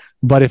like,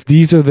 but if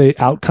these are the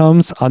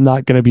outcomes, I'm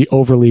not going to be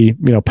overly,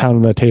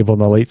 pounding the table in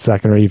the late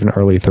second or even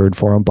early third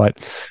for them. But,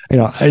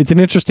 it's an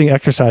interesting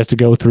exercise to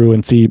go through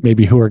and see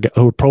maybe who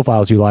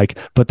profiles you like,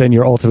 but then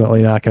you're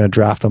ultimately not going to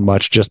draft them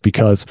much just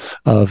because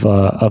of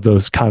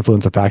those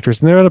confluence of factors.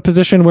 And they're at a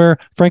position where,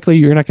 frankly,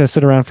 you're not going to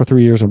sit around for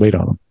 3 years and wait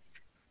on them.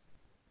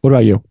 What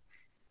about you?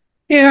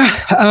 Yeah,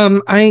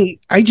 I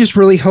just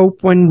really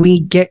hope when we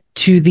get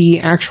to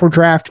the actual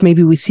draft,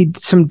 maybe we see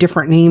some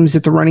different names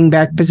at the running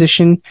back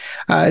position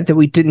that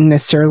we didn't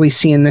necessarily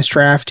see in this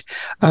draft.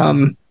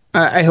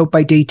 I hope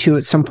by day 2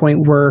 at some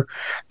point we're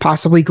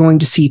possibly going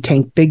to see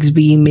Tank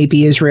Bigsby,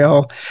 maybe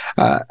Israel.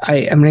 That's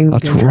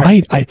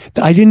right.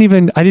 I didn't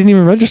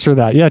even register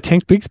that. Yeah,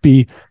 Tank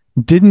Bigsby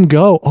didn't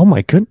go. Oh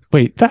my goodness!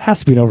 Wait, that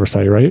has to be an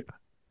oversight, right?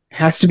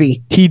 Has to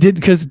be. He did,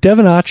 because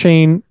Devin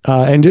Achane,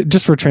 and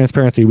just for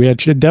transparency, we had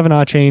Devin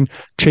Achane,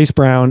 Chase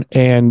Brown,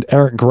 and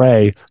Eric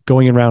Gray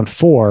going in round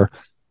 4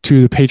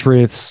 to the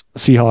Patriots,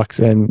 Seahawks,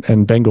 and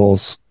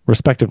Bengals,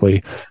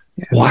 respectively.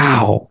 Yeah.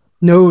 Wow.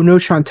 No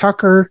Sean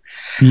Tucker.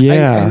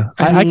 Yeah.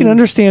 I can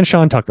understand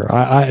Sean Tucker.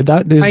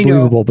 That is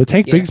believable. But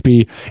Tank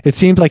Bigsby, it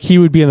seems like he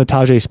would be in the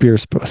Tajay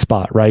Spears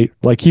spot, right?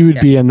 Like he would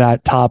be in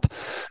that top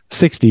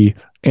 60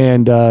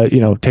 and,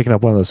 taking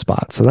up one of those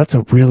spots. So that's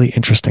a really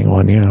interesting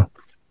one. Yeah.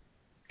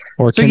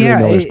 Or so,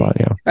 Miller spot,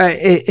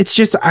 it's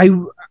just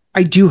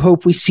I do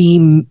hope we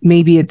see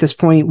maybe at this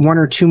point 1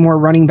 or 2 more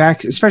running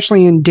backs,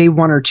 especially in day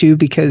 1 or 2,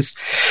 because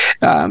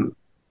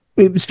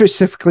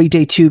specifically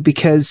day 2,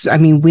 because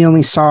we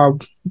only saw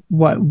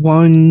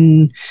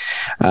 1,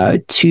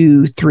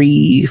 2,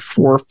 3,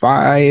 4,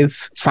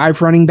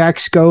 5 running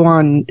backs go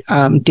on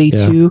day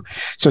 2,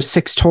 so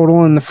 6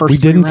 total in the first. We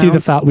didn't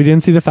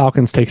see the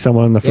Falcons take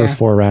someone in the first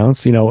 4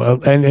 rounds.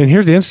 And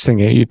here's the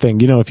interesting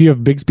thing. If you have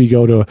Bigsby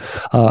go to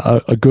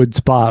a good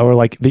spot, or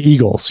like the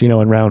Eagles, in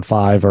round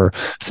 5 or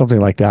something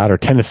like that, or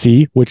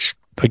Tennessee, which,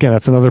 again,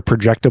 that's another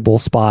projectable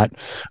spot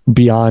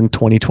beyond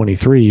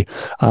 2023.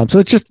 So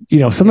it's just,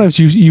 sometimes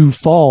you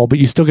fall, but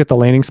you still get the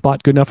landing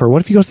spot good enough. Or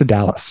what if he goes to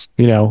Dallas,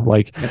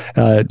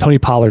 Tony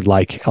Pollard,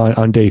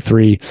 on day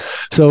 3.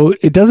 So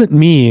it doesn't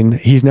mean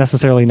he's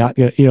necessarily not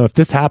going to, if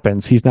this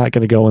happens, he's not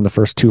going to go in the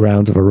first 2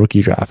 rounds of a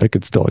rookie draft. It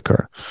could still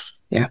occur.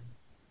 Yeah.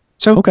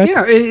 So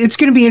it's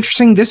going to be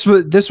interesting. This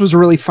was a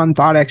really fun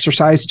thought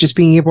exercise, just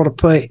being able to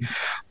put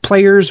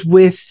players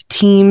with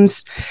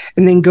teams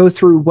and then go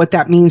through what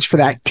that means for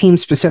that team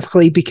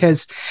specifically,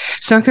 because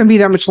it's not going to be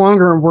that much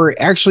longer and we're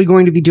actually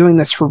going to be doing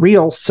this for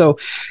real. So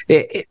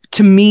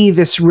to me,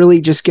 this really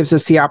just gives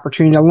us the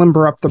opportunity to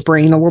limber up the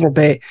brain a little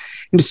bit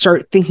and to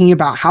start thinking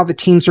about how the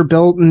teams are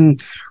built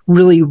and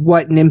really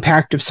what an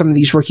impact of some of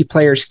these rookie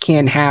players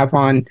can have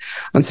on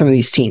some of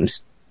these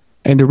teams.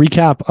 And to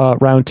recap,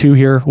 round 2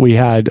 here, we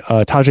had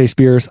Tajay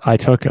Spears. I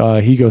took,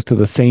 he goes to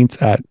the Saints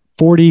at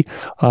 40.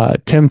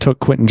 Tim took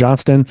Quentin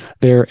Johnston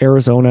there,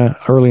 Arizona,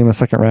 early in the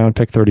second round,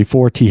 pick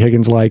 34, T.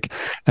 Higgins like.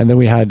 And then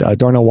we had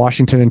Darnell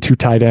Washington and 2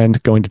 tight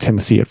end going to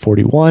Tennessee at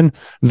 41.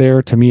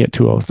 There to me at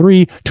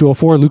 203.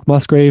 204, Luke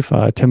Musgrave.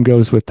 Tim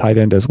goes with tight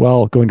end as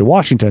well, going to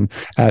Washington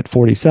at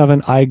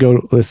 47. I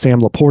go with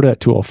Sam Laporta at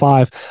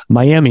 205.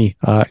 Miami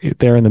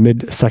there in the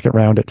mid-second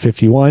round at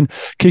 51.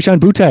 Keyshawn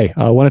Butte,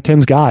 one of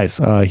Tim's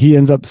guys. He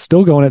ends up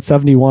still going at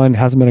 71.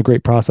 Hasn't been a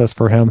great process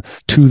for him,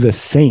 to the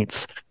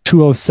Saints.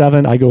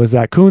 207, I go with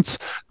Zach Kuntz.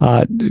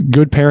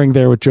 Good pairing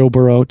there with Joe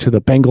Burrow to the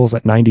Bengals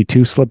at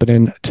 92, slipping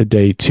in to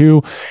day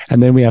 2.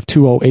 And then we have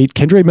 208,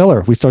 Kendre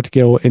Miller. We start to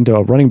go into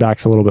running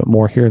backs a little bit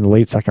more here in the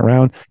late second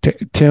round.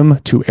 Tim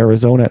to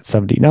Arizona at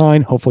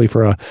 79, hopefully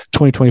for a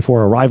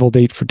 2024 arrival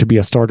date to be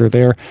a starter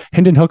there.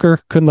 Hendon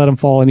Hooker, couldn't let him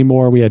fall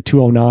anymore. We had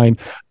 209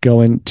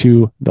 going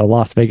to the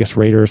Las Vegas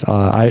Raiders.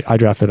 I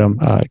drafted him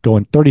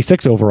going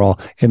 36 overall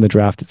in the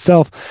draft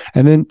itself.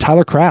 And then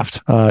Tyler Kraft,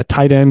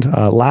 tight end,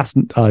 last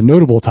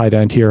notable tight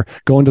end here,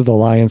 going to the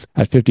Lions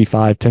at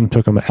 55. Tim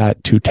took him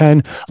at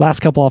 210.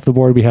 Last couple off the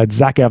board, we had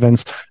Zach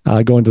Evans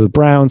going to the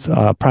Browns,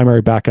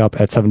 primary backup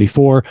at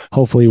 74,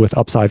 hopefully with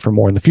upside for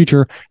more in the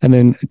future. And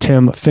then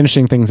Tim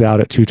finishing things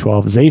out at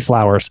 212. Zay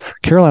Flowers,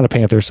 Carolina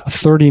Panthers,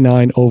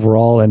 39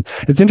 overall. And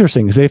it's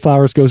interesting, Zay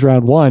Flowers goes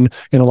round 1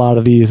 in a lot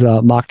of these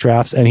mock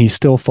drafts, and he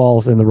still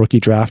falls in the rookie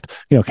draft,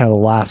 kind of the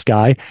last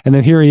guy. And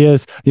then here he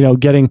is,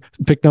 getting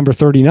pick number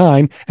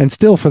 39, and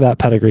still for that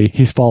pedigree,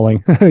 he's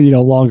falling,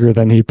 longer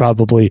than he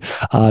probably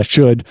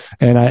should.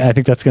 And I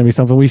think that's going to be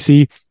something we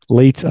see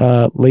late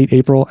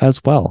April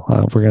as well.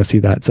 We're going to see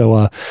that.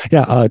 So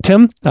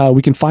Tim,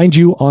 we can find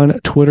you on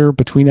Twitter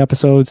between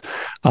episodes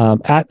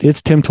at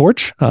It's Tim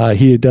Torch.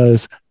 He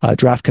does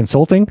draft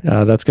consulting.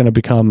 That's going to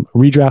become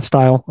redraft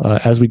style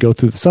as we go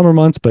through the summer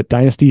months, but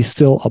Dynasty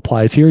still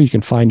applies here. You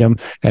can find him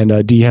and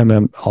DM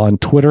him on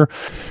Twitter.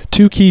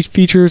 2 key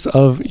features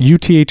of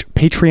UTH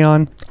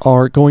Patreon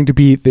are going to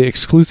be the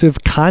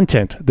exclusive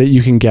content that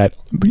you can get.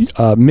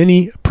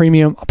 Mini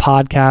premium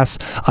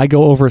podcasts. I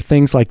go over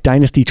things like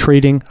dynasty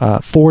trading,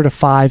 4 to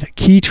 5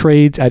 key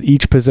trades at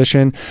each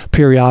position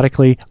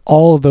periodically.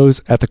 All of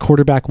those at the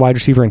quarterback, wide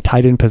receiver, and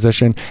tight end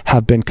position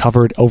have been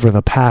covered over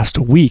the past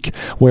week,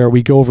 where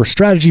we go over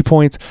strategy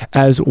points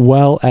as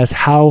well as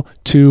how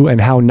to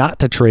and how not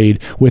to trade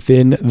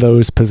within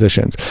those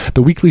positions.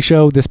 The weekly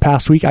show this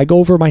past week, I go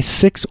over my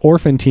 6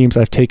 orphan teams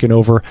I've taken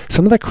over,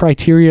 some of the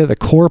criteria, the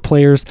core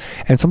players,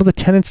 and some of the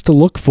tenets to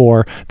look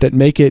for that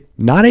make it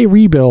not a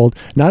rebuild,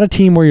 not a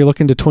team where you're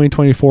looking to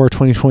 2024 or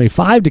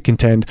 2025 to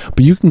contend,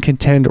 but you can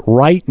contend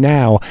right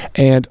now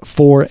and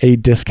for a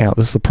discount.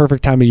 This is the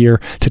perfect time of year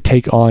to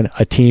take on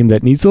a team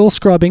that needs a little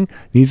scrubbing,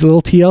 needs a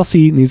little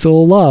TLC, needs a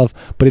little love,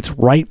 but it's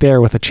right there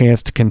with a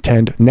chance to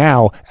contend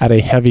now at a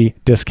heavy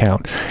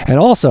discount. And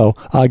also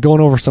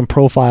going over some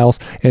profiles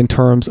in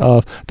terms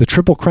of the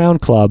Triple Crown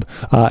Club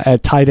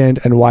at tight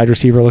end and wide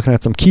receiver, looking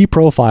at some key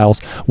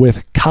profiles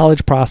with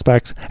college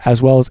prospects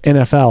as well as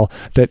NFL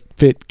that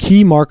fit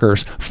key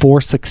markers for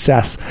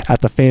success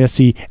at the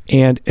fantasy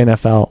and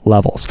NFL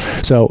levels.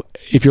 So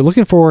if you're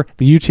looking for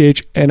the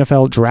UTH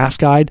NFL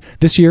draft guide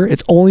this year,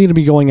 it's only going to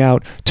be going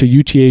out to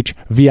UTH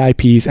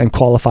VIPs and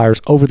qualifiers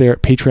over there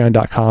at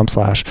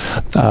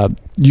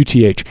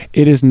patreon.com/UTH.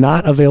 It is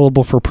not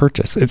available for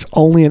purchase. It's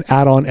only an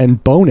add-on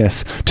and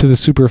bonus to the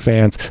super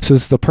fans. So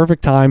this is the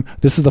perfect time.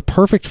 This is the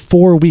perfect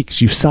 4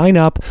 weeks. You sign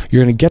up,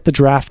 you're going to get the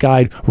draft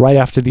guide right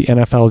after the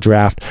NFL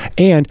draft,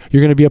 and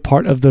you're going to be a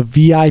part of the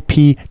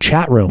VIP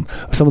chat room.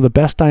 Some of the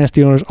best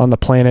dynasty owners on the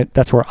planet.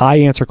 That's where I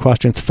answer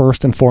questions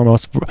first and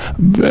foremost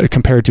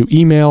compared to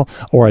email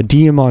or a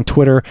DM on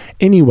Twitter.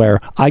 Anywhere,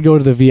 I go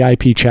to the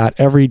VIP chat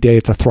every day.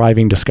 It's a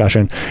thriving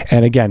discussion.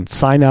 And again,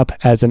 sign up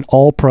as an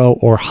all-pro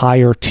or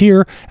higher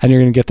tier, and you're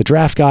going to get the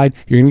draft guide,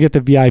 you're going to get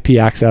the VIP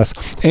access,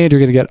 and you're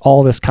going to get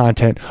all this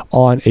content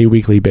on a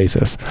weekly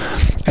basis.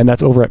 And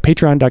that's over at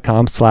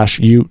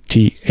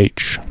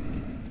patreon.com/UTH.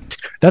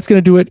 That's going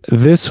to do it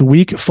this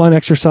week. Fun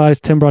exercise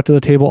Tim brought to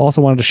the table.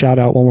 Also wanted to shout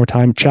out one more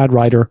time, Chad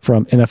Ryder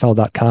from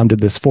NFL.com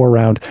did this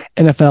 4-round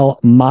NFL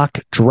mock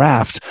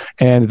draft,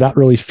 and that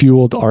really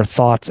fueled our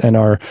thoughts and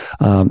our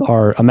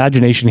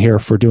imagination here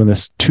for doing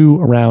this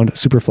 2-round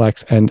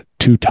Superflex and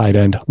 2 tight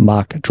end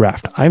mock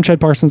draft. I'm Chad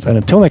Parsons, and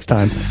until next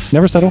time,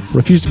 never settle,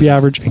 refuse to be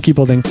average, and keep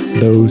building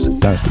those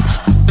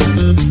dynasties.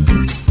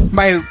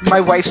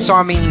 My wife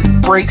saw me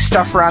break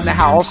stuff around the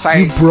house.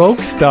 You broke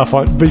stuff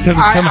because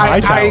of Tim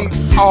Hightower.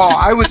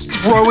 I was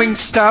throwing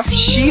stuff.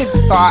 She had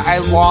thought I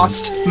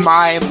lost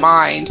my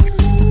mind.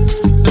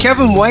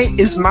 Kevin White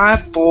is my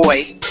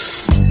boy.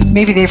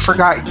 Maybe they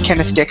forgot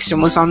Kenneth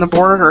Dixon was on the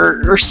board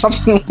or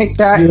something like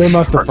that. Yeah, they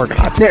must have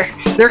forgot.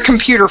 Their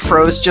computer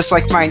froze just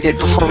like mine did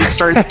before we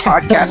started the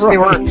podcast.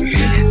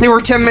 Right. They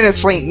were 10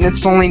 minutes late, and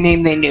it's the only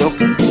name they knew.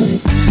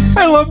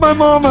 I love my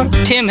mama.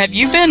 Tim, have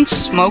you been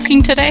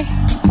smoking today?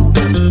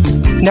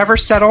 Never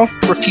settle,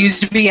 refuse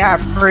to be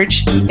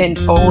average, and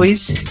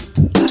always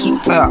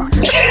keep up.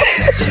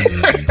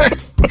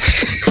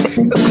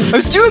 I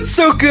was doing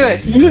so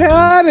good. You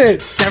had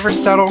it. Never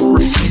settle,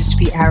 refuse to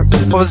be average.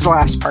 What was the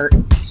last part?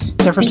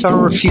 Never settle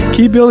refuse.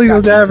 Keep building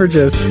those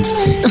averages.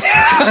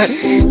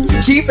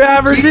 Keep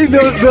averaging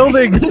those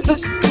buildings.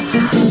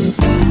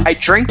 I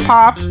drink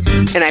pop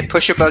and I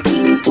push a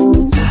buggy.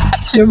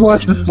 Tim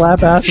wants to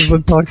slap asses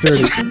and talk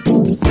dirty.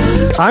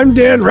 I'm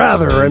Dan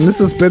Rather, and this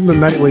has been the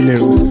Nightly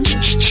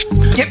News.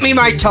 Get me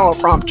my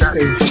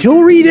teleprompter.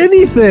 He'll read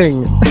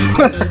anything.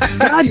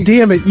 God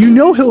damn it. You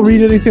know he'll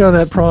read anything on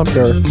that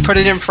prompter. Put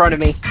it in front of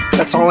me.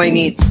 That's all I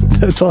need.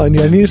 That's all I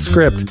need. I need a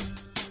script.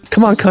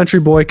 Come on, country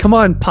boy. Come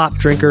on, pop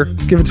drinker.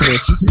 Give it to me.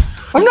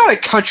 I'm not a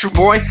country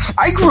boy.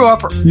 I grew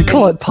up. You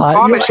call it pot?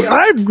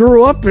 I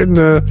grew up in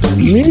the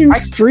mean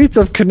streets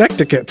of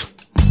Connecticut.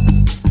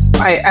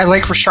 I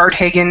like Rashard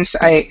Higgins.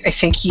 I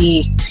think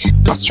he...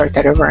 I'll start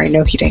that over. I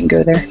know he didn't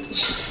go there.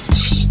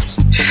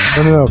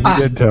 No, he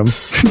did, Tim.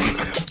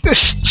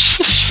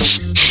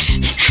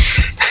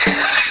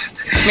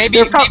 Maybe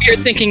you're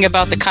thinking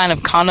about the kind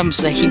of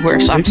condoms that he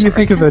wears. Maybe you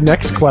think of the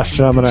next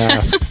question I'm going to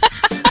ask.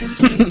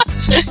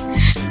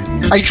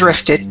 I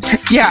drifted.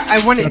 Yeah,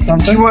 I wanted.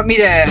 Do you want me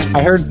to?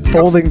 I heard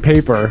folding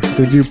paper.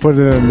 Did you put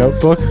it in a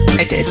notebook?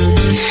 I did.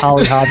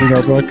 Holly Hobby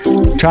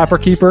notebook. Trapper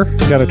Keeper.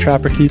 You got a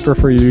Trapper Keeper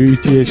for your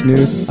UTH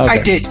News? Okay. I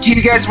did. Do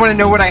you guys want to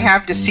know what I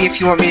have to see if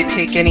you want me to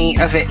take any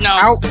of it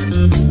out?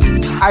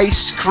 I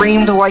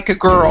screamed like a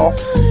girl.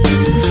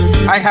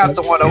 I have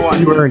the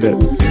 101. You earned it.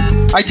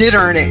 I did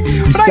earn it.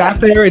 You sat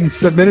there and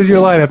submitted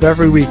your lineup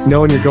every week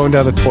knowing you're going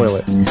down the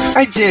toilet.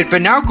 I did,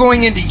 but now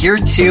going into year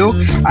 2,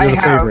 I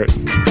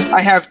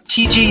have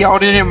T.J.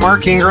 Yeldon and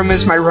Mark Ingram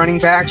as my running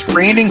backs,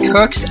 Brandon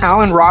Cooks,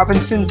 Allen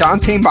Robinson,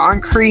 Dante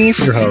Moncrief,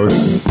 your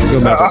host.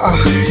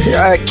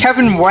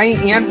 Kevin White,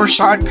 and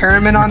Rashad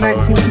Perriman on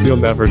that team. You'll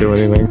never do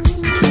anything.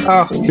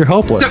 Oh, you're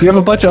hopeless. You have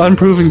a bunch of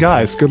unproven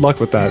guys. Good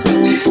luck with that.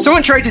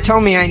 Someone tried to tell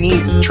me I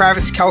need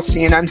Travis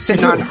Kelce, and I'm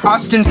sitting on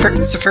Austin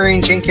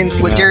Safarian Jenkins,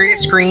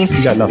 Ladarius Green,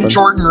 and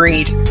Jordan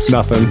Reed.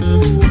 Nothing.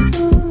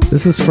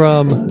 This is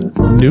from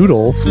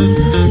Noodles.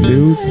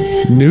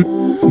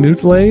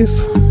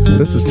 Noodlays?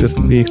 This is just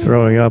me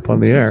throwing up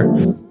on the air.